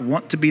does not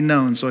want to be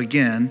known, so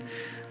again,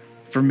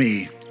 for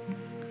me,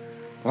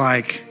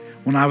 like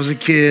when I was a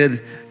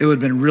kid, it would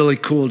have been really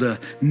cool to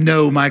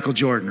know Michael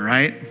Jordan,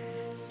 right?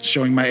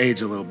 Showing my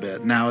age a little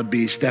bit. Now it'd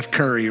be Steph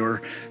Curry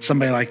or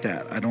somebody like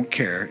that. I don't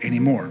care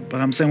anymore.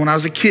 But I'm saying when I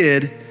was a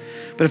kid,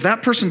 but if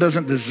that person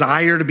doesn't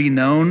desire to be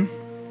known,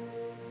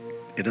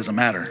 it doesn't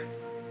matter.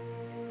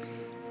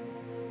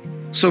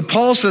 So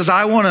Paul says,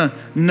 I want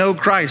to know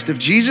Christ. If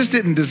Jesus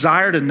didn't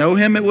desire to know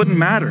him, it wouldn't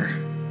matter.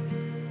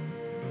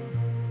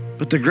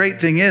 But the great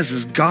thing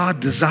is God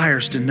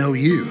desires to know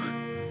you.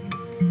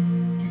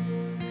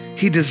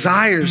 He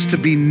desires to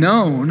be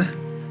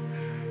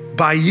known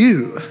by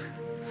you.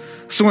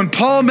 So when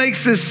Paul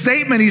makes this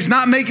statement, he's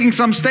not making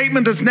some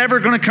statement that's never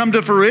going to come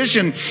to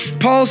fruition.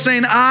 Paul's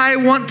saying, I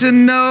want to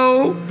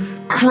know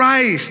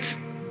Christ.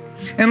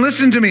 And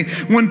listen to me,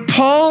 when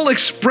Paul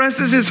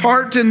expresses his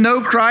heart to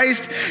know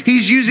Christ,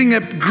 he's using a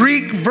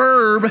Greek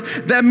verb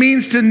that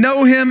means to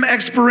know him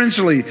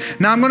experientially.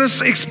 Now I'm going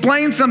to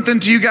explain something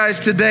to you guys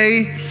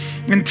today,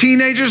 and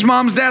teenagers,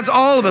 moms, dads,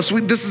 all of us,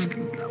 this is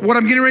what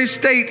I'm getting ready to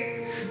state.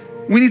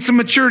 We need some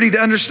maturity to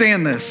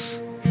understand this.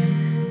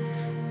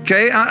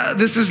 Okay,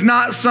 this is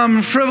not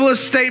some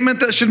frivolous statement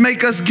that should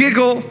make us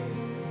giggle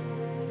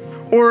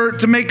or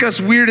to make us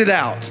weirded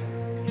out.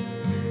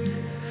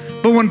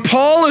 But when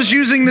Paul is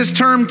using this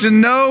term to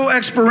know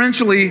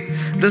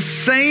experientially, the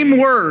same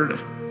word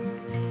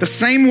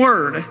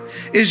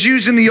is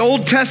used in the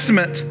Old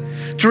Testament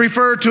to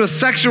refer to a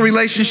sexual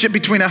relationship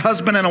between a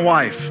husband and a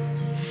wife.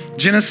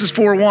 Genesis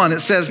 4:1, it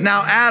says,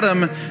 now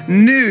Adam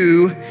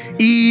knew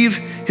Eve,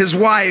 his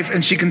wife,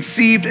 and she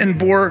conceived and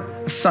bore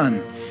a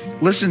son.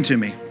 Listen to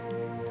me.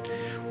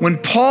 When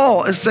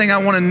Paul is saying, I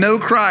want to know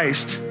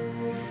Christ,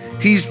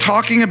 he's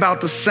talking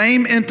about the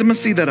same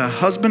intimacy that a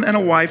husband and a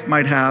wife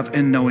might have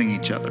in knowing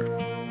each other.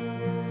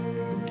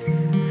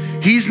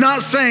 He's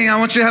not saying, I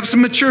want you to have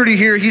some maturity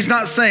here. He's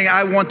not saying,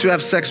 I want to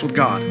have sex with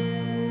God.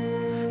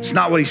 It's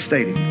not what he's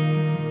stating.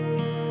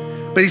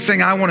 But he's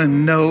saying, I want to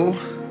know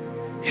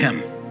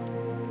him.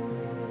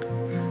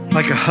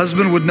 Like a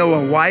husband would know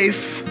a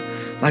wife,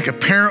 like a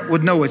parent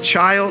would know a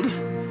child,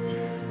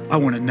 I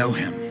want to know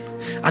him.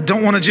 I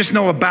don't want to just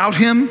know about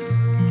him.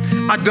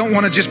 I don't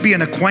want to just be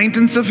an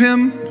acquaintance of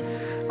him.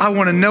 I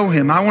want to know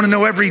him. I want to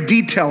know every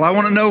detail. I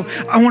want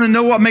to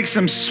know what makes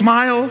him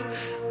smile.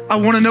 I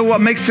want to know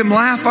what makes him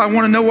laugh. I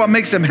want to know what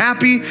makes him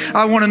happy.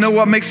 I want to know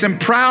what makes him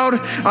proud.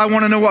 I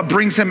want to know what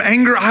brings him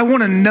anger. I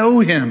want to know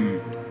him.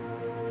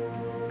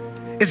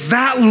 It's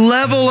that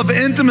level of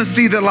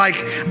intimacy that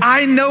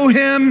I know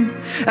him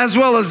as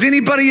well as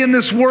anybody in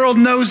this world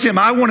knows him.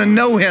 I want to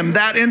know him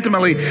that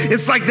intimately.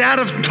 It's like that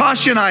of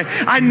Tasha and I.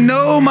 I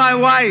know my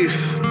wife.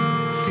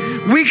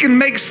 We can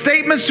make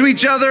statements to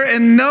each other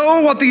and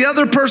know what the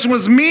other person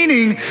was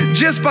meaning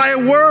just by a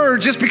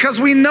word, just because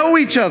we know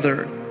each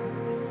other.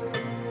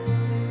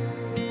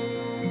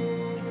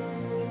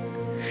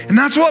 And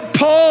that's what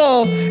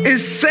Paul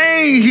is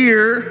saying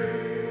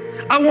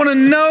here. I want to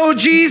know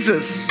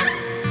Jesus.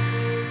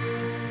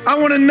 I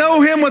want to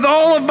know him with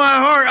all of my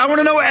heart. I want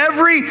to know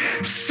every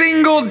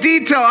single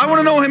detail. I want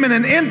to know him in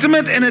an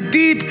intimate and a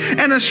deep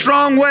and a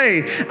strong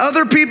way.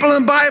 Other people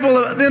in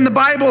the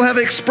Bible have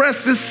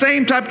expressed this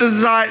same type of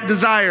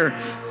desire.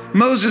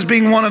 Moses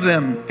being one of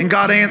them. And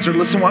God answered.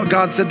 Listen what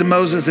God said to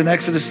Moses in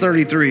Exodus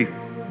 33.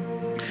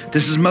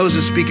 This is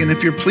Moses speaking.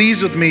 If you're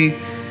pleased with me,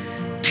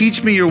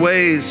 Teach me your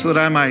ways so that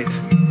I might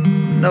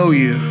know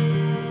you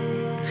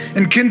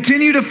and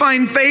continue to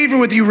find favor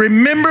with you.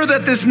 Remember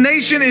that this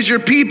nation is your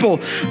people.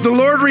 The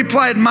Lord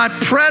replied, my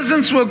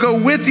presence will go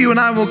with you and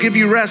I will give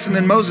you rest. And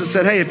then Moses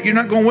said, hey, if you're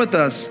not going with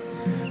us,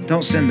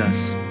 don't send us.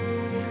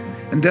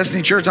 And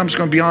Destiny Church, I'm just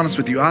going to be honest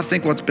with you. I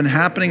think what's been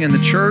happening in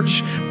the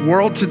church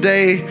world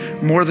today,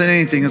 more than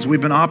anything, is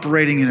we've been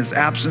operating in his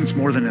absence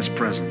more than his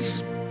presence.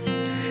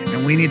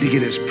 And we need to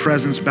get his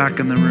presence back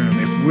in the room.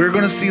 If we're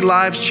going to see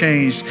lives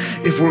changed,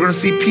 if we're going to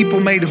see people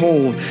made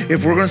whole,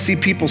 if we're going to see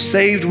people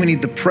saved, we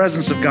need the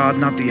presence of God,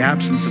 not the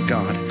absence of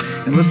God.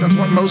 And listen, that's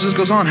what Moses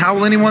goes on. How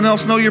will anyone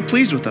else know you're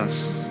pleased with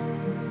us?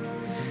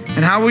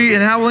 And how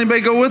will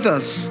anybody go with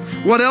us?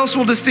 What else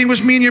will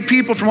distinguish me and your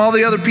people from all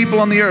the other people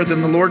on the earth?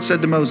 And the Lord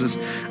said to Moses,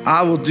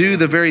 I will do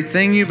the very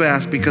thing you've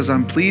asked because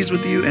I'm pleased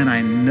with you and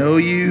I know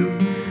you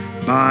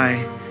by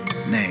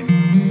name.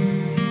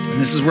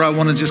 And this is where I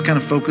want to just kind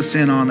of focus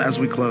in on as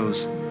we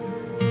close.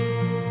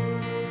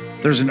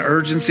 There's an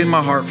urgency in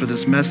my heart for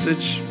this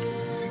message.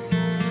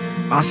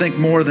 I think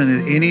more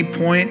than at any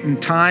point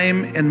in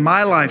time in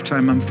my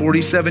lifetime, I'm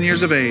 47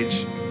 years of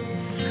age.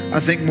 I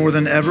think more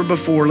than ever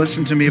before,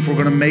 listen to me, if we're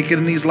going to make it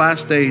in these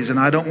last days, and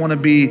I don't want to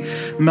be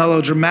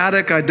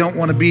melodramatic, I don't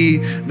want to be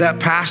that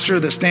pastor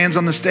that stands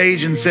on the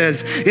stage and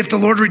says, if the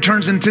Lord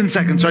returns in 10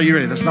 seconds, are you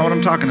ready? That's not what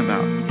I'm talking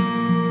about.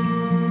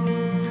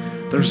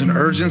 There's an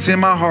urgency in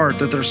my heart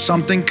that there's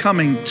something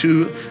coming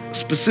to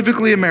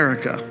specifically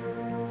America.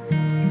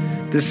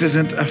 This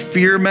isn't a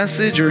fear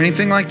message or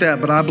anything like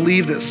that, but I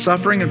believe that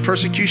suffering and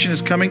persecution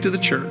is coming to the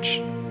church.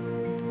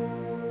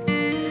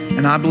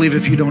 And I believe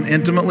if you don't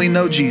intimately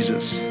know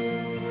Jesus,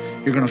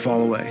 you're going to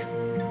fall away.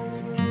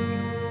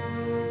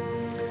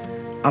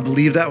 I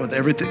believe that with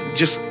everything.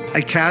 Just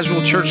a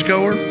casual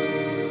churchgoer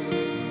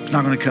is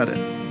not going to cut it.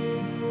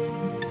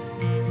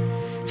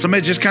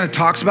 Somebody just kind of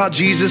talks about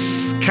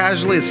Jesus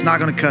casually, it's not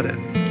going to cut it.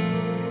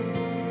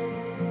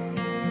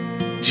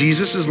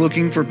 Jesus is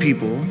looking for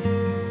people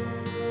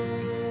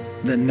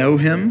that know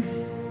him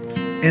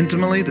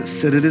intimately, that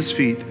sit at his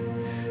feet.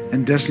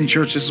 And Destiny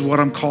Church, this is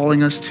what I'm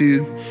calling us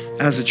to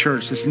as a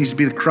church. This needs to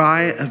be the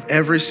cry of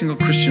every single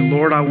Christian.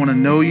 Lord, I want to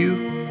know you.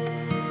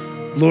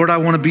 Lord, I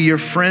want to be your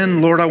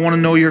friend. Lord, I want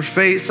to know your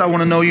face. I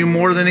want to know you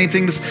more than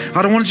anything.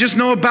 I don't want to just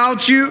know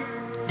about you.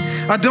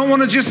 I don't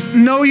want to just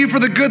know you for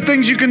the good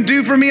things you can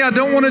do for me. I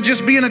don't want to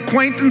just be an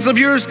acquaintance of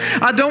yours.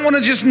 I don't want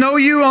to just know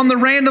you on the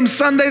random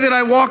Sunday that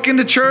I walk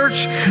into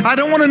church. I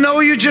don't want to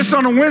know you just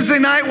on a Wednesday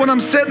night when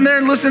I'm sitting there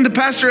and listening to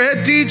Pastor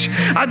Ed teach.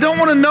 I don't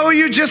want to know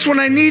you just when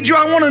I need you.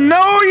 I want to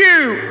know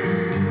you.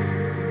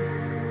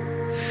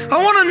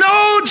 I want to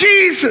know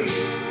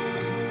Jesus.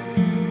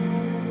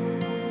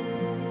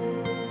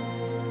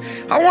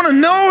 I want to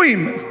know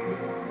him.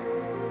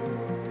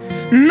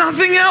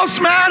 Nothing else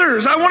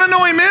matters. I want to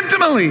know him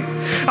intimately.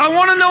 I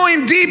want to know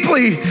him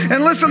deeply.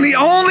 And listen, the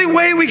only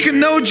way we can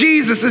know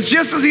Jesus is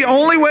just as the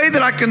only way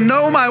that I can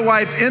know my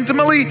wife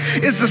intimately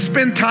is to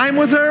spend time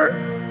with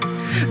her.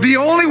 The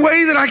only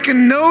way that I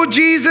can know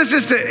Jesus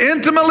is to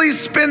intimately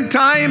spend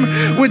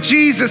time with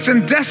Jesus.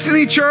 In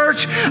Destiny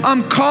Church,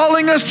 I'm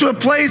calling us to a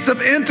place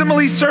of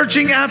intimately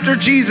searching after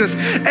Jesus.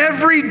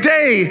 Every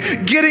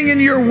day, getting in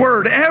your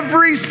word.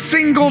 Every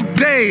single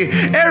day.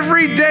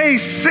 Every day,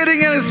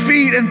 sitting at his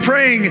feet and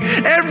praying.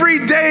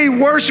 Every day,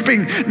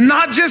 worshiping.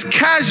 Not just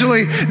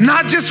casually.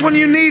 Not just when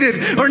you need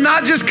it. Or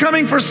not just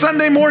coming for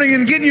Sunday morning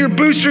and getting your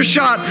booster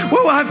shot.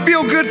 Whoa, I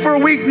feel good for a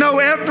week. No,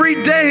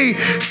 every day,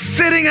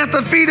 sitting at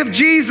the feet of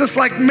Jesus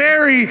like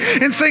Mary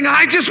and saying,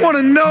 I just want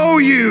to know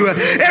you.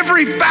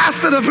 Every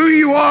facet of who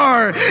you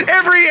are,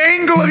 every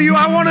angle of you,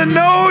 I want to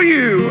know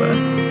you.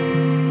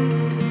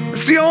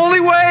 It's the only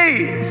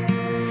way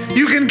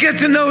you can get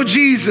to know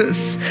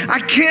Jesus. I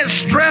can't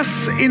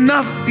stress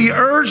enough the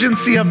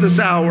urgency of this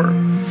hour.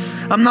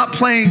 I'm not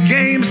playing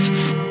games.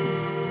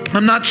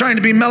 I'm not trying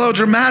to be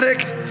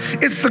melodramatic.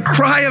 It's the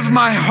cry of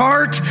my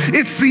heart.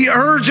 It's the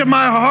urge of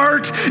my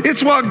heart.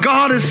 It's what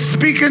God is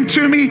speaking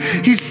to me.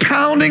 He's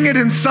pounding it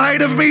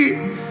inside of me.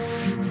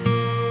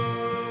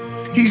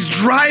 He's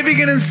driving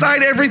it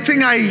inside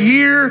everything I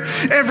hear,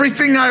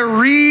 everything I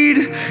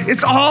read.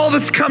 It's all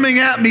that's coming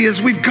at me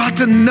is we've got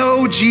to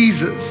know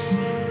Jesus.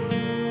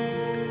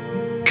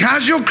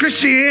 Casual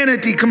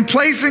Christianity,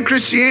 complacent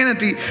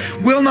Christianity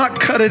will not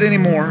cut it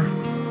anymore.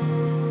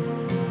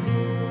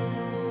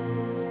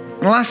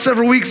 In the last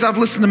several weeks, I've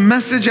listened to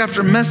message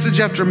after message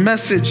after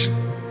message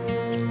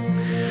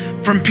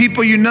from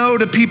people you know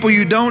to people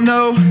you don't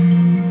know.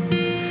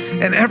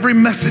 And every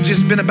message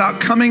has been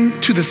about coming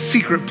to the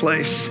secret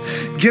place,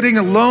 getting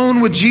alone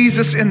with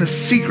Jesus in the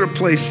secret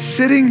place,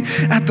 sitting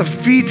at the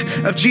feet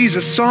of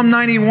Jesus. Psalm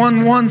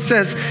 91:1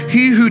 says,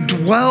 he who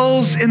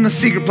dwells in the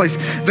secret place.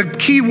 The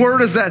key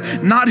word is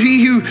that not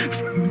he who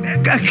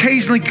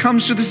occasionally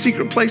comes to the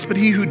secret place, but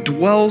he who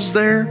dwells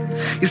there.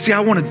 You see,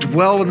 I want to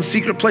dwell in the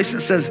secret place.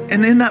 It says,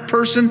 and in that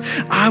person,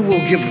 I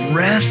will give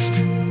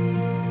rest.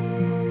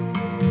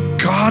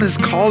 God is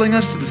calling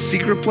us to the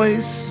secret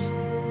place.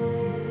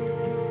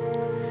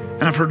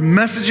 And I've heard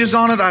messages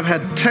on it. I've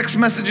had text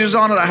messages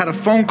on it. I had a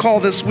phone call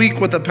this week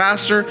with a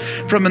pastor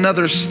from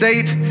another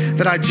state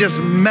that I just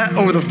met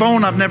over the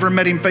phone. I've never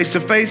met him face to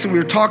face. And we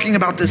were talking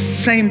about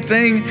this same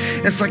thing.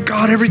 And it's like,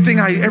 God,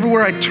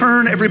 everywhere I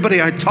turn,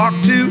 everybody I talk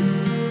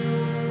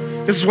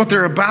to, this is what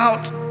they're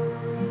about.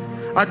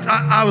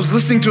 I was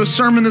listening to a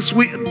sermon this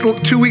week,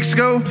 2 weeks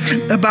ago,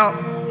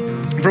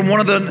 from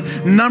one of the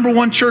number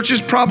one churches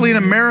probably in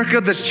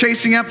America that's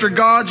chasing after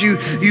God. You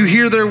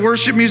hear their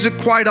worship music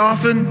quite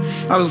often.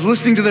 I was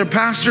listening to their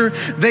pastor.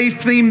 They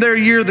themed their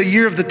year the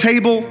year of the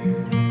table.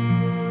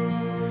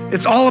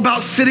 It's all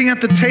about sitting at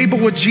the table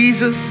with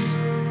Jesus.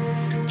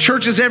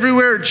 Churches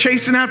everywhere are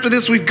chasing after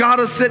this. We've got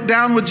to sit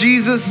down with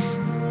Jesus.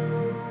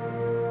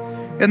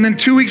 And then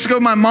 2 weeks ago,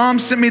 my mom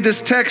sent me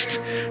this text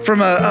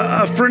from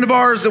a friend of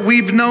ours that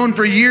we've known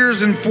for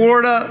years in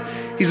Florida.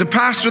 He's a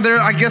pastor there.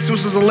 I guess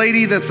this is a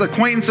lady that's an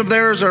acquaintance of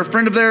theirs or a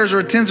friend of theirs or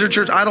attends their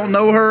church. I don't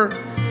know her.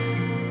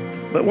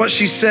 But what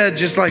she said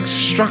just like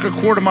struck a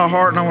chord in my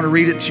heart, and I want to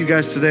read it to you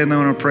guys today, and then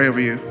I want to pray over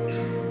you.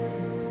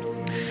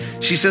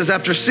 She says,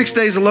 after 6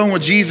 days alone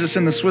with Jesus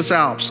in the Swiss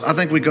Alps, I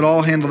think we could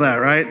all handle that,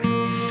 right?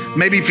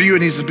 Maybe for you it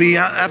needs to be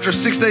after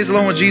 6 days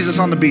alone with Jesus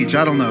on the beach.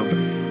 I don't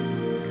know.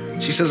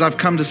 She says, I've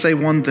come to say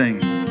one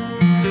thing.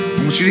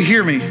 I want you to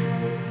hear me.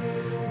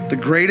 The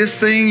greatest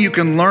thing you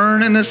can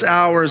learn in this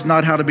hour is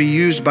not how to be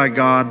used by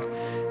God.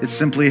 It's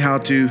simply how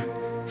to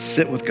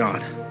sit with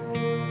God.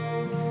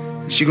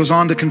 And she goes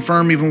on to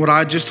confirm even what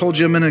I just told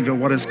you a minute ago.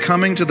 What is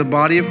coming to the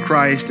body of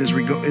Christ is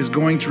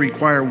going to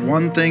require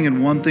one thing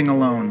and one thing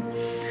alone: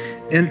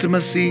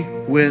 intimacy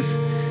with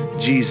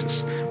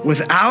Jesus.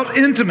 Without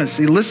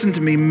intimacy, listen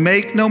to me,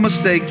 make no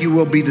mistake, you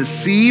will be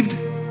deceived.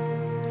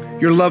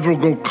 Your love will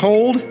go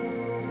cold,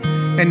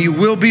 and you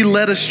will be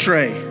led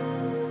astray.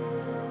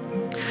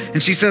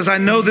 And she says, I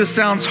know this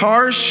sounds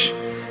harsh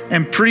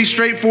and pretty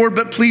straightforward,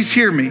 but please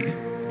hear me.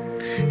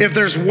 If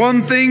there's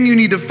one thing you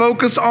need to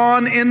focus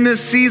on in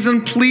this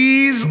season,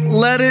 please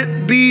let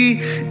it be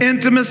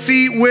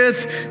intimacy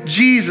with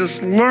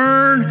Jesus.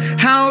 Learn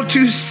how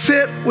to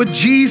sit with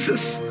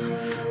Jesus.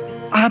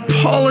 I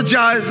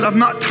apologize that I've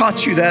not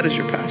taught you that as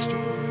your pastor.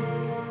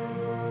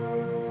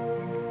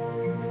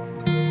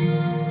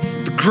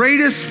 It's the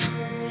greatest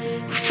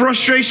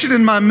frustration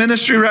in my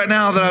ministry right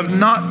now that I've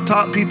not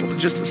taught people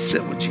just to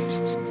sit with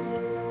Jesus.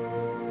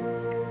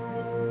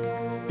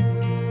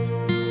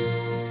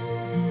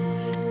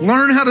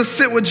 Learn how to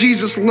sit with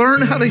Jesus.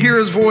 Learn how to hear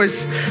his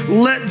voice.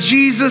 Let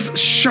Jesus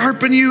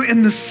sharpen you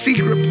in the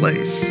secret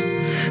place.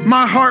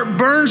 My heart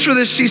burns for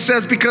this, she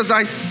says, because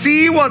I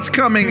see what's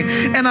coming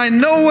and I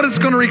know what it's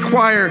going to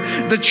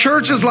require. The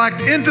church has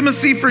lacked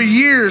intimacy for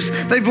years.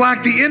 They've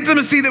lacked the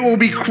intimacy that will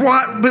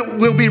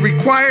be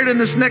required in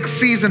this next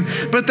season.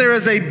 But there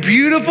is a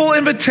beautiful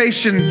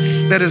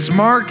invitation that is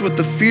marked with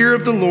the fear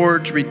of the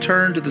Lord to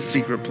return to the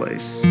secret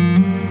place.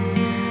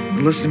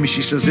 And listen to me,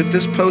 she says, if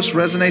this post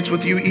resonates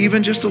with you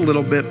even just a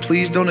little bit,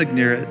 please don't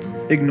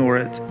ignore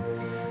it.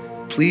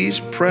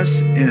 Please press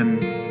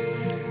in.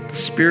 The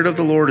Spirit of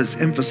the Lord is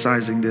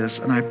emphasizing this,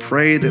 and I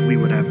pray that we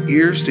would have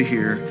ears to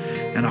hear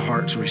and a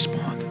heart to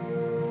respond.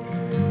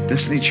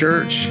 Destiny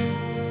Church,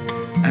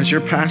 as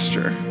your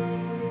pastor,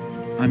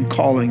 I'm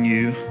calling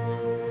you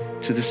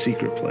to the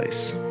secret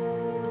place.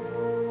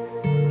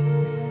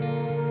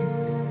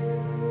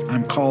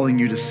 I'm calling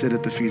you to sit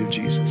at the feet of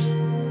Jesus,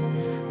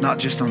 not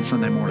just on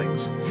Sunday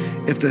mornings.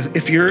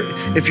 If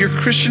your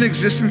Christian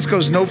existence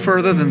goes no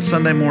further than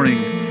Sunday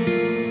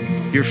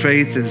morning, your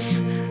faith is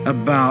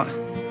about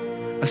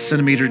a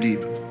centimeter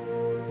deep,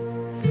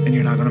 and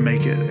you're not going to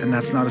make it. And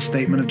that's not a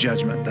statement of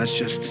judgment. That's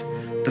just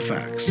the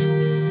facts.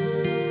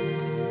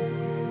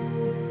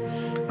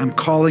 I'm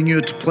calling you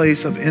to a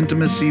place of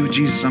intimacy with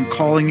Jesus. I'm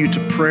calling you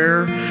to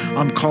prayer.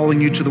 I'm calling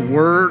you to the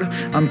Word.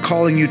 I'm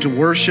calling you to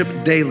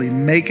worship daily.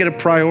 Make it a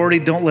priority.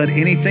 Don't let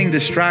anything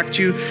distract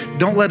you.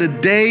 Don't let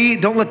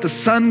the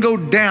sun go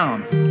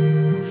down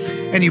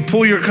and you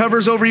pull your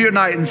covers over you at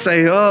night and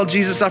say, oh,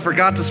 Jesus, I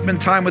forgot to spend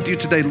time with you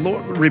today.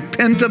 Lord,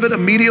 repent of it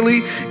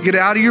immediately. Get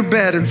out of your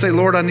bed and say,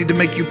 Lord, I need to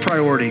make you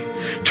priority.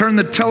 Turn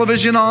the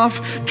television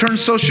off. Turn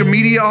social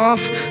media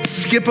off.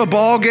 Skip a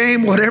ball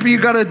game. Whatever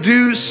you got to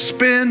do,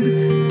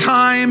 spend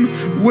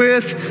time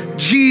with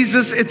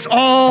Jesus. It's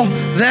all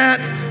that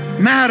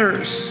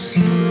matters.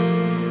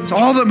 It's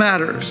all that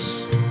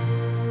matters.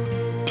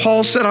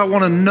 Paul said, I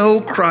want to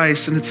know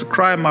Christ, and it's a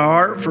cry of my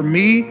heart for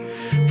me,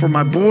 for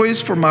my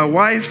boys, for my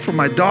wife, for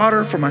my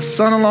daughter, for my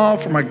son-in-law,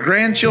 for my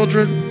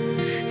grandchildren.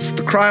 It's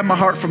the cry of my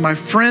heart for my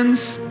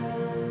friends.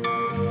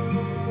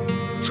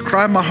 It's a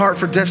cry of my heart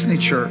for Destiny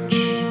Church.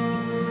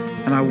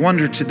 And I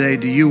wonder today,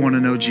 do you want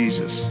to know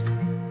Jesus?